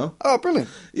racist now. Oh, brilliant.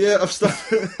 Yeah, I've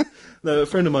started... No, a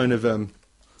friend of mine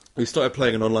we started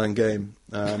playing an online game,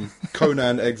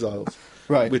 Conan Exiles,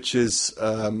 right? Which is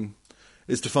defined.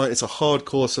 It's a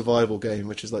hardcore survival game,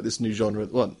 which is like this new genre,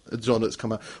 a genre that's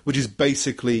come out, which is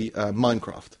basically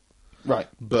Minecraft, right?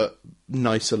 But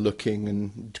nicer looking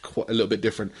and quite a little bit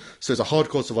different. So it's a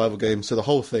hardcore survival game. So the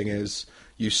whole thing is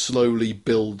you slowly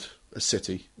build a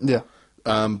city, yeah.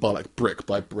 By like brick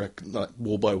by brick, like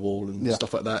wall by wall and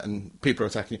stuff like that, and people are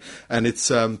attacking you, and it's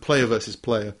player versus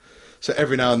player. So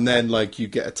every now and then, like, you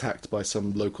get attacked by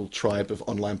some local tribe of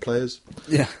online players.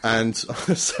 Yeah. And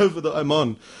the server that I'm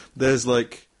on, there's,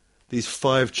 like, these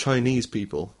 5 Chinese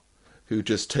people who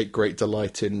just take great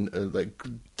delight in, like,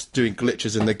 doing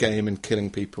glitches in the game and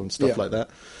killing people and stuff like that.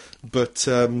 But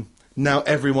now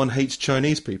everyone hates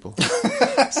Chinese people.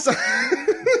 So...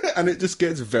 And it just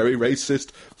gets very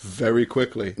racist very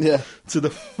quickly. Yeah. To the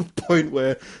point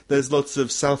where there's lots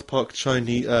of South Park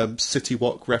Chinese City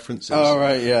Walk references. Oh,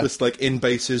 right, yeah. Just like in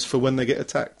bases for when they get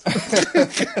attacked.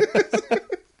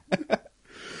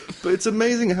 But it's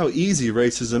amazing how easy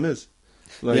racism is.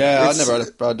 Like, yeah, I never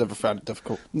found it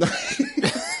difficult.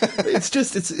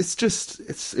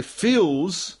 It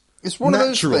feels... It's one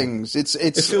natural. of those things.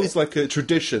 It feels like a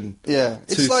tradition. Yeah,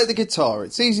 it's like the guitar.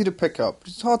 It's easy to pick up.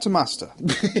 It's hard to master.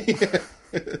 Yeah.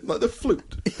 Like the flute.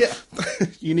 Yeah,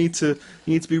 you need to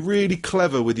be really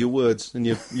clever with your words and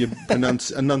your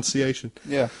enunciation.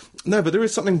 Yeah. No, but there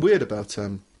is something weird about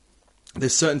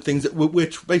there's certain things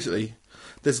which basically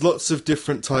there's lots of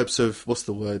different types of what's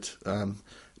the word.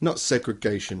 Not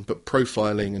segregation, but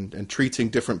profiling and treating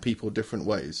different people different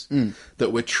ways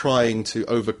that we're trying to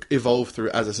evolve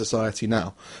through as a society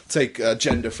now. Take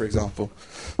gender, for example.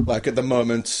 Like at the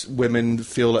moment, women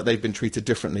feel like they've been treated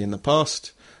differently in the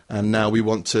past, and now we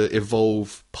want to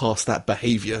evolve past that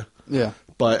behaviour. Yeah.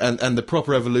 And the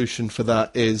proper evolution for that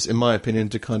is, in my opinion,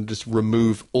 to kind of just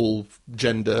remove all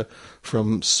gender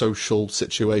from social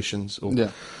situations.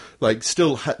 Like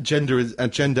still gender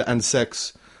and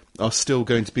sex are still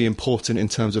going to be important in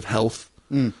terms of health.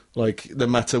 Like, no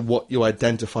matter what you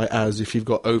identify as, if you've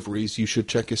got ovaries, you should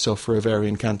check yourself for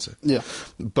ovarian cancer. Yeah.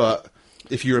 But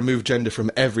if you remove gender from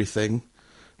everything,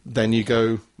 then you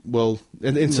go, well,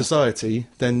 in society,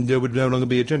 then there would no longer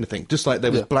be a gender thing. Just like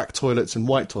there was black toilets and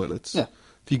white toilets. Yeah.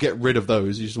 If you get rid of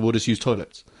those, we'll just use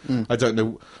toilets. I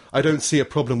don't see a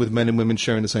problem with men and women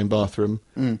sharing the same bathroom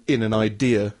in an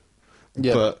idea.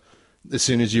 Yeah. But as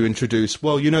soon as you introduce,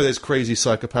 well, there's crazy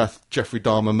psychopath Jeffrey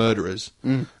Dahmer murderers,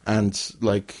 and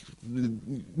like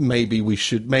maybe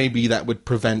that would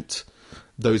prevent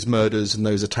those murders and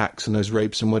those attacks and those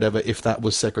rapes and whatever if that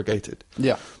was segregated.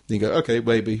 Yeah. You go, okay,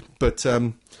 maybe, but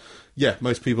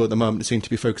most people at the moment seem to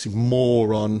be focusing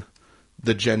more on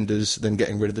the genders than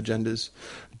getting rid of the genders.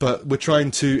 But we're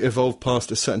trying to evolve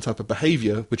past a certain type of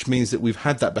behaviour, which means that we've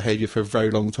had that behaviour for a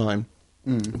very long time.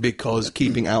 Because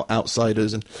keeping out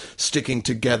outsiders and sticking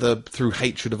together through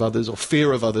hatred of others or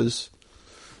fear of others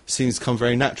seems to come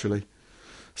very naturally.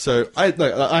 So I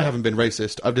haven't been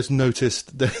racist. I've just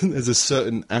noticed that there's a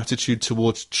certain attitude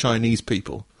towards Chinese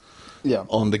people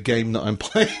on the game that I'm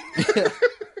playing.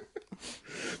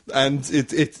 And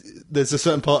there's a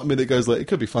certain part of me that goes like, it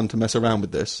could be fun to mess around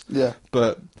with this. Yeah.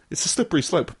 But it's a slippery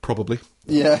slope, probably.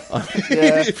 Yeah.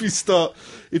 If you start,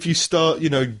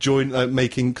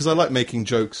 making, because I like making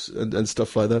jokes and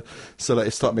stuff like that. So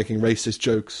like, start making racist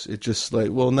jokes. It just like,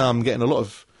 well, now I'm getting a lot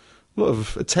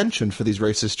of attention for these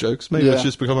racist jokes. Maybe I should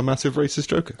just become a massive racist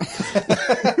joker.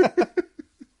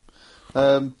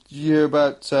 You hear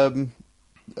about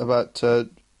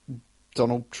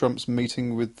Donald Trump's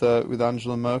meeting with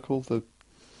Angela Merkel,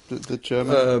 the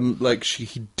German?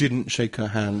 He didn't shake her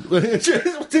hand.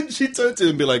 Didn't she turn to him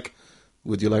and be like,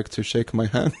 would you like to shake my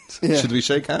hand? Yeah. Should we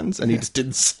shake hands? And he just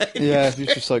didn't say anything. Yeah, he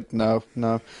was just like, no.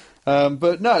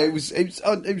 But no, it was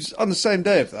on the same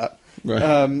day of that.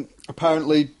 Right.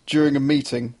 Apparently, during a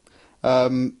meeting,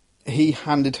 he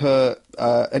handed her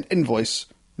an invoice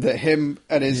that him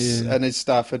and his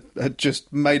staff had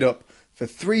just made up for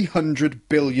 $300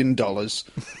 billion,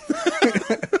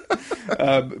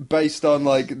 based on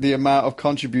like the amount of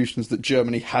contributions that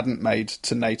Germany hadn't made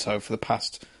to NATO for the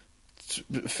past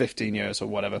 15 years or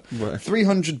whatever. Right.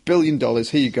 $300 billion,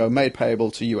 here you go, made payable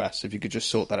to US, if you could just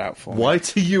sort that out for me. Why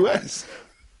to US?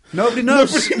 Nobody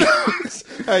knows. You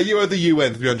owe the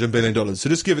UN $300 billion, so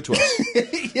just give it to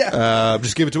us. Yeah.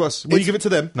 Just give it to us. Will you give it to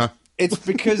them? No. It's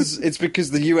because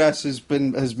the US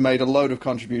has made a load of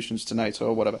contributions to NATO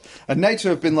or whatever, and NATO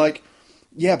have been like,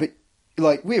 yeah, but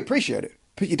like we appreciate it,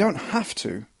 but you don't have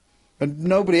to, and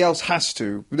nobody else has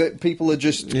to. People are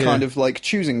just kind of like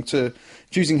choosing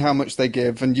how much they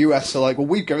give, and US are like, well,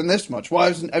 we've given this much. Why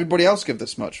doesn't everybody else give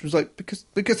this much? It was like, because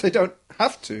they don't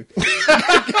have to.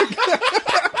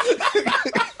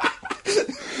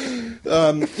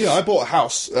 I bought a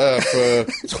house for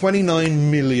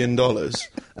 $29 million,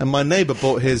 and my neighbour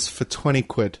bought his for 20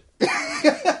 quid.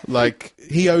 Like,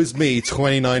 he owes me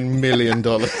 $29 million.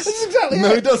 That's exactly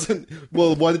No, he doesn't.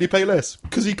 Well, why did he pay less?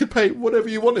 Because he could pay whatever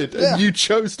you wanted, and you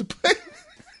chose to pay.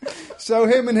 So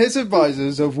him and his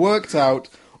advisors have worked out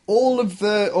all of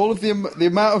the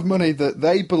amount of money that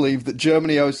they believe that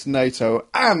Germany owes to NATO,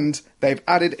 and they've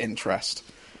added interest.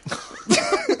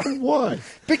 Why?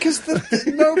 Because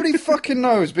nobody fucking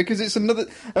knows. Because it's another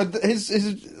his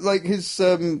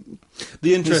the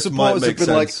interest his might make have been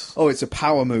sense. like, oh, it's a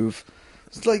power move.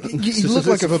 It's like you look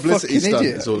like like a publicity fucking stunt,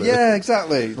 idiot. Yeah,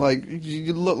 exactly. Like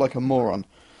you look like a moron.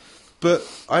 But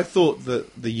I thought that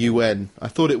the UN, I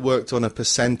thought it worked on a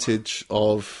percentage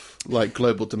of like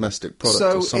global domestic product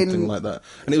or something like that,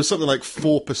 and it was something like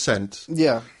 4%.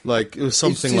 Yeah, like it was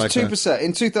something like 2%.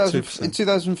 In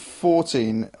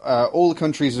 2014, all the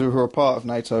countries who are part of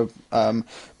NATO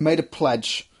made a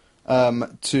pledge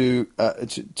to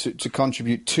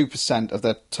contribute 2% of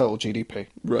their total GDP,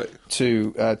 right,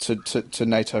 to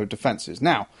NATO defences.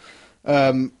 Now,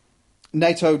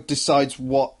 NATO decides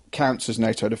what counts as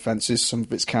NATO defences. Some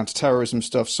of it's counter-terrorism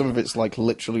stuff. Some of it's like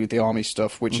literally the army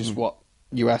stuff, which is what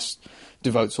US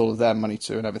devotes all of their money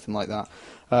to and everything like that.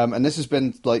 And this has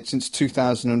been like since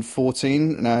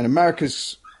 2014. Now in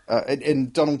America's,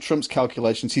 in Donald Trump's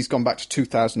calculations, he's gone back to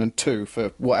 2002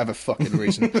 for whatever fucking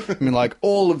reason. I mean, like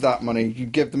all of that money, you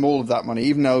give them all of that money,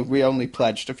 even though we only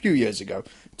pledged a few years ago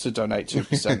to donate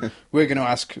 2%. We're going to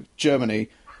ask Germany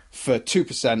for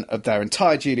 2% of their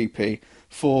entire GDP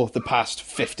for the past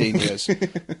 15 years.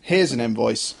 Here's an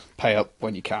invoice. Pay up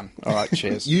when you can. All right,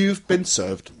 cheers. You've been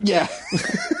served. Yeah.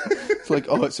 It's like,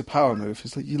 oh, it's a power move.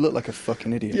 It's like, you look like a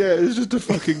fucking idiot. Yeah, it's just a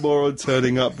fucking moron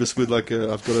turning up just with like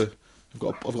I've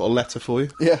got a letter for you.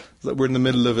 Yeah. It's like we're in the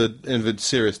middle of a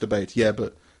serious debate. Yeah,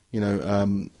 but you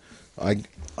know, I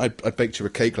baked you a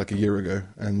cake like a year ago,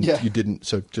 and you didn't.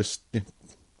 So just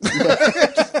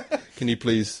can you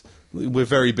please? We're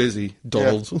very busy,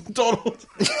 Donald. Yeah. Donald.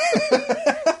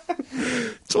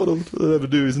 Donald. What I'll ever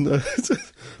do, isn't there?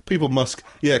 People must.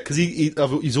 Yeah, because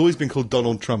he's always been called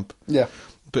Donald Trump. Yeah.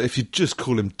 But if you just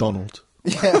call him Donald,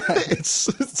 it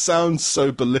sounds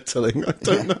so belittling. I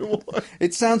don't know why.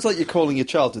 It sounds like you're calling your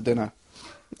child to dinner.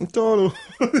 Donald.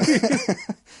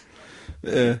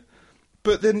 Yeah.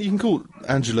 But then you can call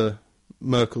Angela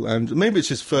Merkel, and maybe it's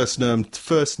just first name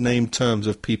terms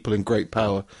of people in great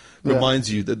power.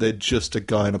 Reminds you that they're just a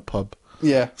guy in a pub.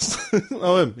 Yeah.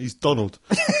 Oh, he's Donald.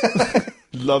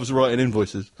 Loves writing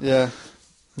invoices. Yeah.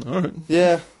 All right.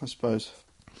 Yeah, I suppose.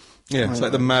 Yeah, it's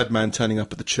like the madman turning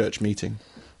up at the church meeting,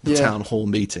 the town hall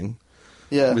meeting.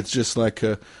 Yeah. With just like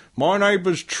my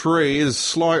neighbour's tree is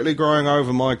slightly growing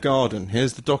over my garden.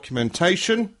 Here's the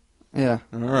documentation. Yeah.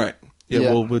 All right. Yeah,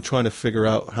 well, we're trying to figure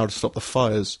out how to stop the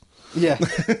fires. Yeah.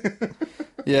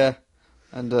 Yeah.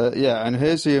 And and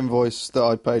here's the invoice that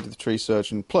I paid to the tree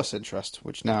surgeon plus interest,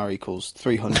 which now equals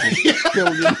 $300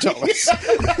 billion.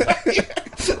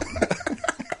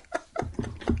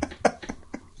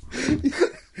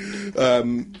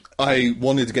 I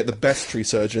wanted to get the best tree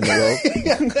surgeon in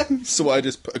the world, so I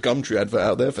just put a Gumtree advert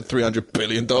out there for $300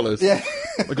 billion. Yeah,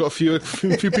 I got a few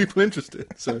people interested,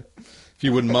 so if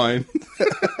you wouldn't mind.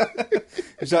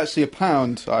 It's actually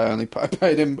 £1. I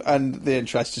paid him, and the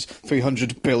interest is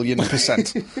 300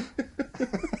 billion%.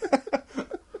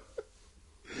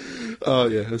 Oh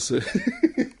yeah, that's it.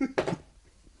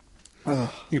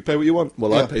 You pay what you want.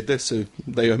 Well, I paid this, so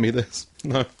they owe me this.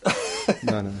 No,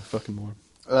 fucking more.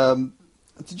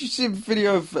 Did you see a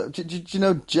video of? Did you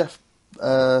know Jeff?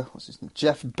 What's his name?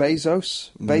 Jeff Bezos.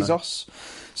 Bezos. No.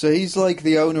 So he's like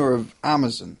the owner of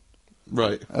Amazon.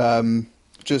 Right.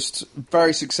 Just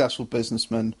very successful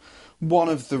businessman, one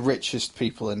of the richest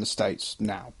people in the States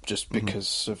now, just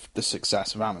because of the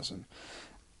success of Amazon.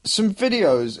 Some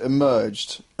videos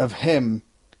emerged of him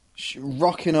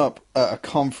rocking up at a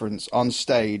conference on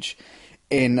stage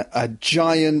in a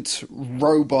giant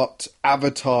robot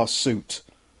avatar suit.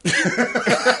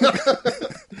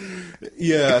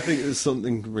 Yeah, I think there's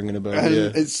something ringing a bell. And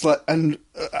yeah, it's like, and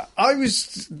I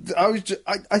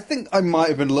think I might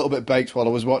have been a little bit baked while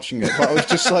I was watching it, but I was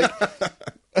just like,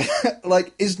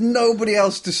 like, is nobody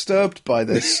else disturbed by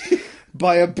this?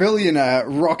 By a billionaire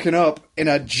rocking up in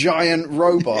a giant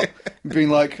robot, being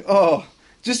like, oh.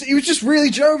 He was just really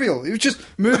jovial. He was just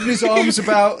moving his arms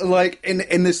about, like,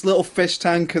 in this little fish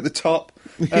tank at the top.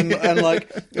 and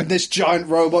like this giant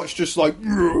robot's just like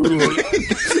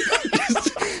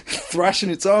thrashing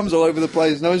its arms all over the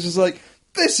place, and I was just like,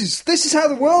 this is how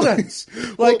the world ends.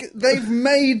 Like, they've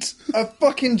made a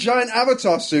fucking giant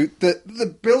Avatar suit that the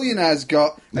billionaire's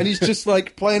got, and he's just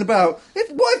like playing about.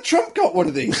 What if Trump got one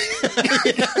of these?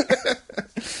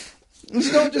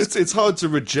 It's not just. It's hard to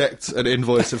reject an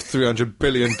invoice of $300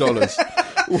 billion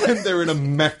when they're in a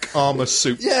mech armor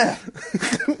suit. Yeah.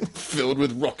 Filled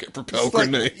with rocket-propelled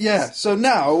grenades. Yeah, so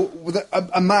now,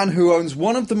 a man who owns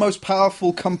one of the most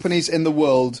powerful companies in the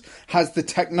world has the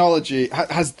technology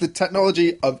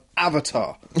of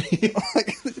Avatar.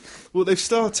 Well, they've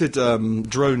started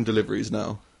drone deliveries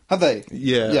now. Have they?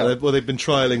 Yeah. Well, they've been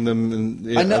trialling them,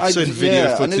 and I've seen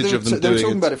video footage of them doing it. They were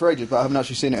talking about it for ages, but I haven't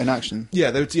actually seen it in action.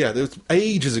 Yeah, there was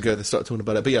ages ago they started talking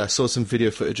about it. But yeah, I saw some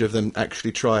video footage of them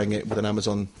actually trying it with an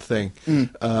Amazon thing.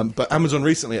 But Amazon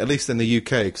recently, at least in the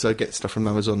UK, because I get stuff from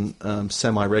Amazon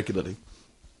semi-regularly,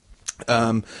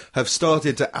 have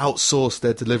started to outsource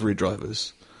their delivery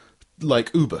drivers, like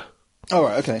Uber. Oh,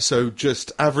 right, okay. So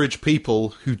just average people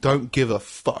who don't give a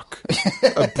fuck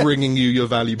are bringing you your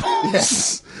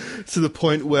valuables to the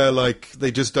point where, like, they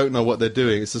just don't know what they're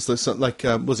doing. It's just like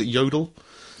was it Yodel?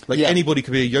 Like, anybody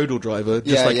can be a Yodel driver,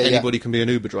 just anybody can be an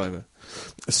Uber driver.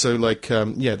 So, like,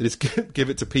 they just give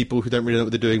it to people who don't really know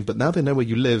what they're doing, but now they know where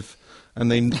you live, and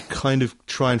they kind of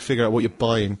try and figure out what you're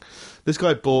buying. This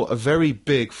guy bought a very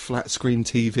big flat-screen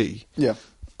TV. Yeah.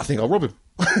 I think I'll rob him.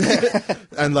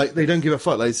 And like, they don't give a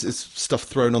fuck. Like, it's stuff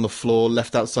thrown on the floor,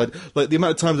 left outside. Like, the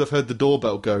amount of times I've heard the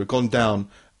doorbell gone down,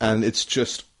 and it's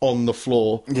just on the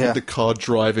floor with the car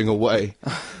driving away.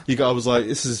 I was like,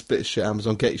 this is a bit of shit,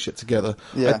 Amazon, get your shit together.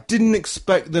 I didn't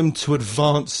expect them to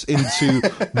advance into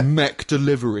mech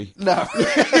delivery. No.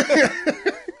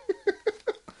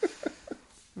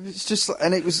 It's just,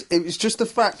 and it was just the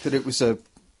fact that it was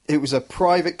a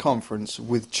private conference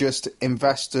with just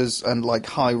investors and, like,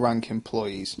 high-rank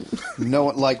employees. No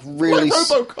one, like, really... Like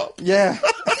RoboCop! Yeah.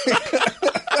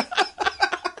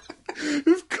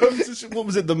 Who've come to... What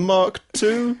was it, the Mark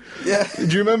II? Yeah. Do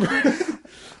you remember?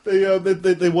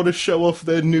 They want to show off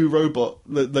their new robot,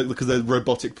 because they're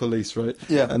robotic police, right?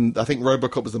 Yeah. And I think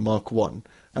RoboCop was the Mark I.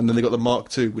 And then they got the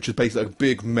Mark II, which is basically like a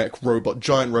big mech robot,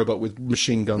 giant robot with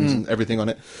machine guns and everything on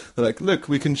it. They're like, look,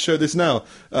 we can show this now.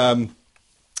 And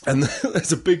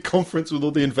there's a big conference with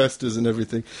all the investors and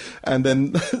everything. And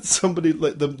then somebody,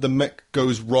 like, the mech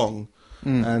goes wrong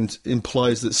and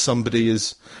implies that somebody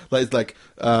is,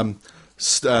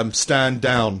 stand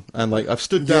down. And, like, I've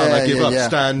stood down, I give up,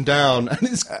 stand down. And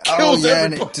it kills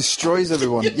everybody. And it destroys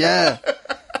everyone. Yeah.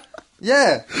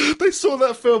 Yeah. They saw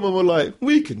that film and were like,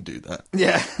 we can do that.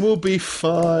 Yeah. We'll be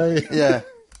fine. Yeah.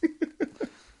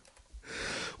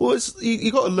 Well,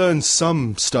 you got to learn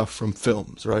some stuff from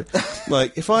films, right?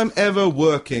 Like, if I'm ever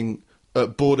working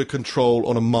at border control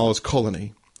on a Mars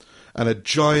colony, and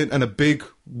a big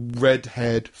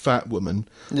red-haired fat woman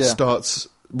starts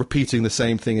repeating the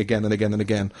same thing again and again and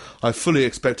again, I fully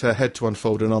expect her head to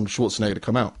unfold and Arnold Schwarzenegger to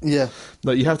come out. Yeah.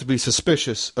 Like, you have to be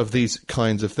suspicious of these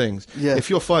kinds of things. Yeah. If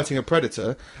you're fighting a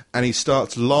predator and he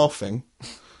starts laughing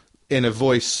in a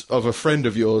voice of a friend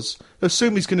of yours,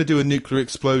 assume he's going to do a nuclear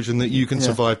explosion that you can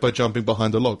survive by jumping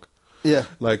behind a log. Yeah.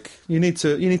 Like, you need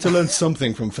to learn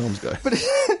something from films, guys. But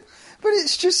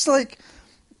it's just like,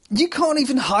 you can't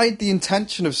even hide the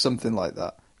intention of something like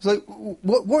that. It's like,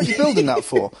 what are you building that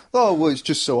for? Oh, well, it's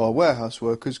just so our warehouse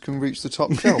workers can reach the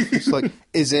top shelf. It's like,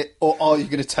 is it, or are you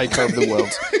going to take over the world?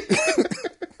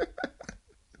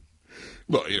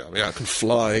 Well, I can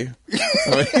fly.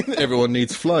 Everyone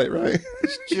needs flight, right?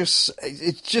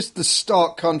 It's just the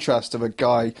stark contrast of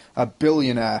a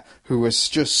billionaire who was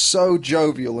just so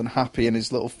jovial and happy in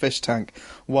his little fish tank,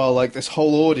 while, like, this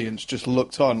whole audience just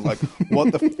looked on, like,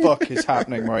 what the fuck is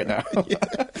happening right now?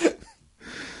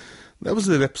 That was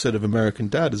an episode of American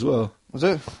Dad as well. Was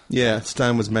it? Yeah,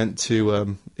 Stan was meant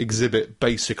to exhibit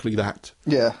basically that.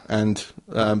 Yeah. And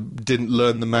didn't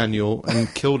learn the manual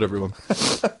and killed everyone.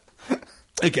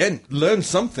 Again, learn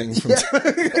something from...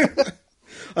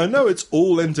 I know it's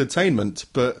all entertainment,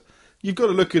 but you've got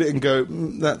to look at it and go,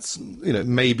 that's,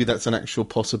 maybe that's an actual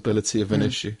possibility of an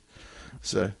issue.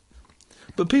 So,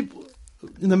 but people...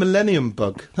 The Millennium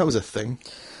Bug, that was a thing.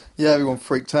 Yeah, everyone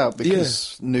freaked out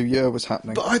because New Year was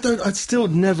happening. But I still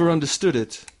never understood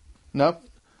it. No?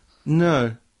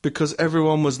 No, because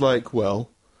everyone was like,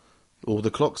 well, all the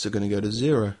clocks are going to go to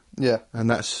 0. Yeah. And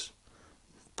that's...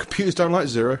 Computers don't like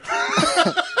 0.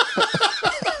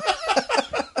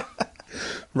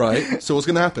 Right, so what's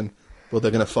going to happen? Well,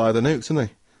 they're going to fire the nukes, aren't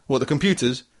they? What, the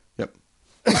computers? Yep.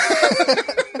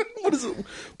 What is it?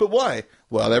 But why?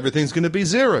 Well, everything's going to be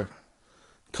 0.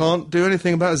 can't do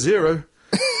anything about zero.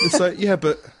 It's like, yeah,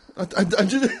 but I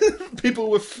just,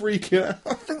 people were freaking out.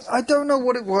 I don't know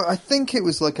what it was. I think it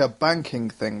was like a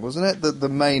banking thing, wasn't it? The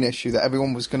main issue that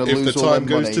everyone was going to lose all their money. If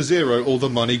the time goes to zero, all the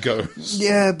money goes.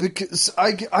 Yeah, because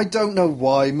I don't know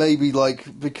why. Maybe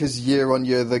because year on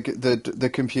year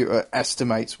the computer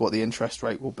estimates what the interest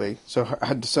rate will be. So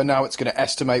now it's going to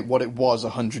estimate what it was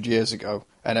 100 years ago,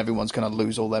 and everyone's going to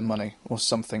lose all their money or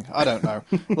something. I don't know.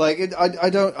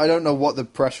 I don't know what the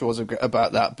pressure was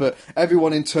about that, but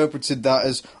everyone interpreted that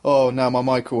as, oh, now my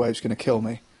microwave's going to kill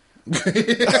me.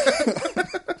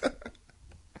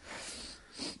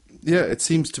 Yeah, it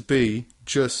seems to be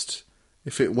just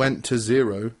if it went to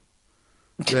zero,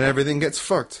 then everything gets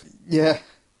fucked. Yeah.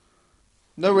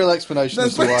 No real explanation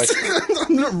as to why.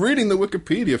 I'm not reading the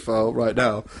Wikipedia file right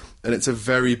now, and it's a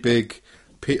very big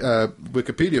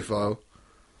Wikipedia file.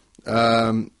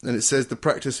 And it says the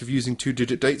practice of using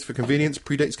 2-digit dates for convenience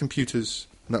predates computers,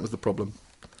 and that was the problem.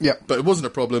 Yeah. But it wasn't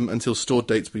a problem until stored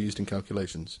dates were used in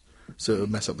calculations. So it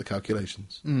would mess up the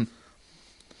calculations. Mm.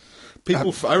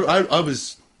 People, I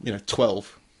was,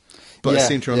 12, but I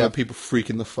seem to remember people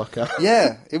freaking the fuck out.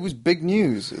 Yeah, it was big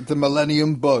news. The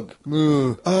Millennium Bug.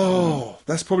 Oh,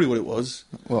 that's probably what it was.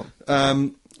 What?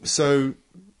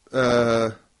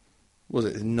 Was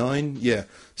it 9? Yeah.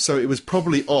 So it was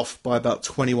probably off by about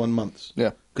 21 months.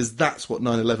 Yeah. Because that's what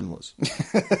 9/11 was.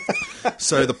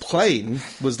 So the plane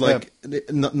was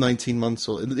 19 months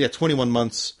 21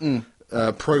 months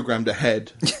programmed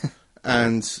ahead,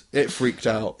 and it freaked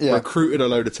out, recruited a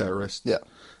load of terrorists. Yeah.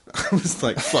 I was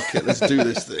like, fuck it, let's do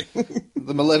this thing.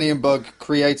 The Millennium Bug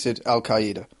created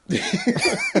Al-Qaeda.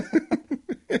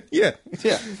 Yeah.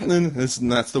 Yeah. And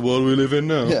that's the world we live in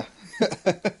now. Yeah.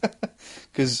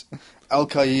 Because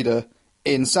Al-Qaeda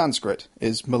in Sanskrit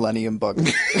is Millennium Bug.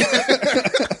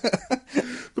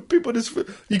 But people just,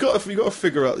 you got to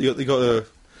figure out, you got to.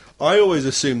 I always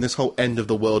assume this whole end of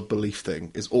the world belief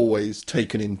thing is always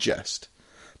taken in jest,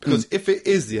 because if it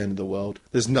is the end of the world,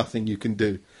 there's nothing you can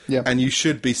do. Yeah. And you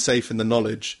should be safe in the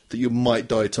knowledge that you might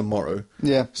die tomorrow.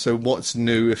 Yeah. So what's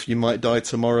new if you might die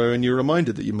tomorrow and you're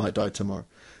reminded that you might die tomorrow?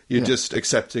 You're just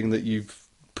accepting that you've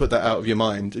put that out of your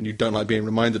mind and you don't like being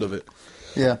reminded of it.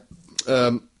 Yeah.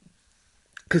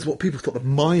 Because what people thought the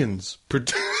Mayans...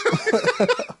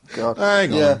 God.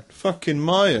 Hang on. Fucking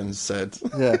Mayans said.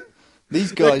 Yeah.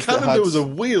 These guys their calendar was a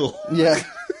wheel. Yeah.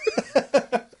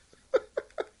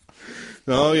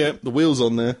 Oh, yeah, the wheel's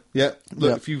on there. Yeah,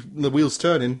 look, if the wheel's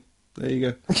turning, there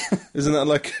you go. Isn't that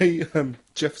like a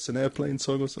Jefferson Airplane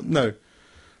song or something? No.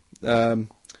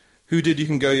 Who did You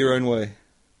Can Go Your Own Way?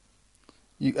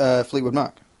 Fleetwood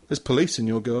Mac. There's police in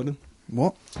your garden.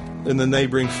 What? In the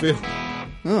neighbouring field.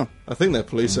 Oh. I think they're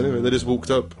police anyway. They just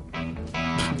walked up.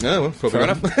 Oh, well, probably fair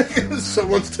enough.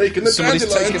 Someone's taken the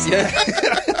dandelions.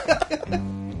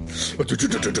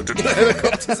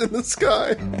 Helicopters in the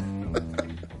sky.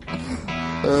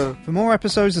 For more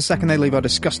episodes the second they leave our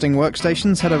disgusting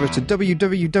workstations, head over to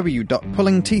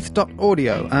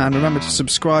www.pullingteeth.audio, and remember to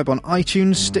subscribe on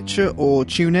iTunes, Stitcher or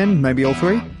TuneIn, maybe all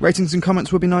three. Ratings and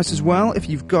comments would be nice as well. If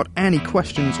you've got any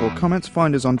questions or comments,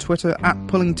 find us on Twitter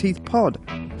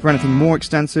 @PullingTeethPod. For anything more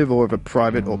extensive or of a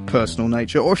private or personal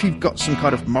nature, or if you've got some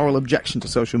kind of moral objection to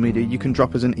social media, you can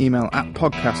drop us an email at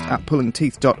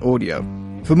podcast@pullingteeth.audio.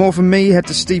 For more from me, head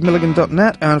to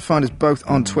stevemilligan.net and find us both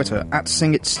on Twitter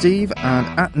 @SingItSteve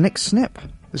and @NickSnip.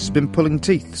 This has been Pulling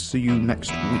Teeth. See you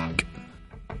next week.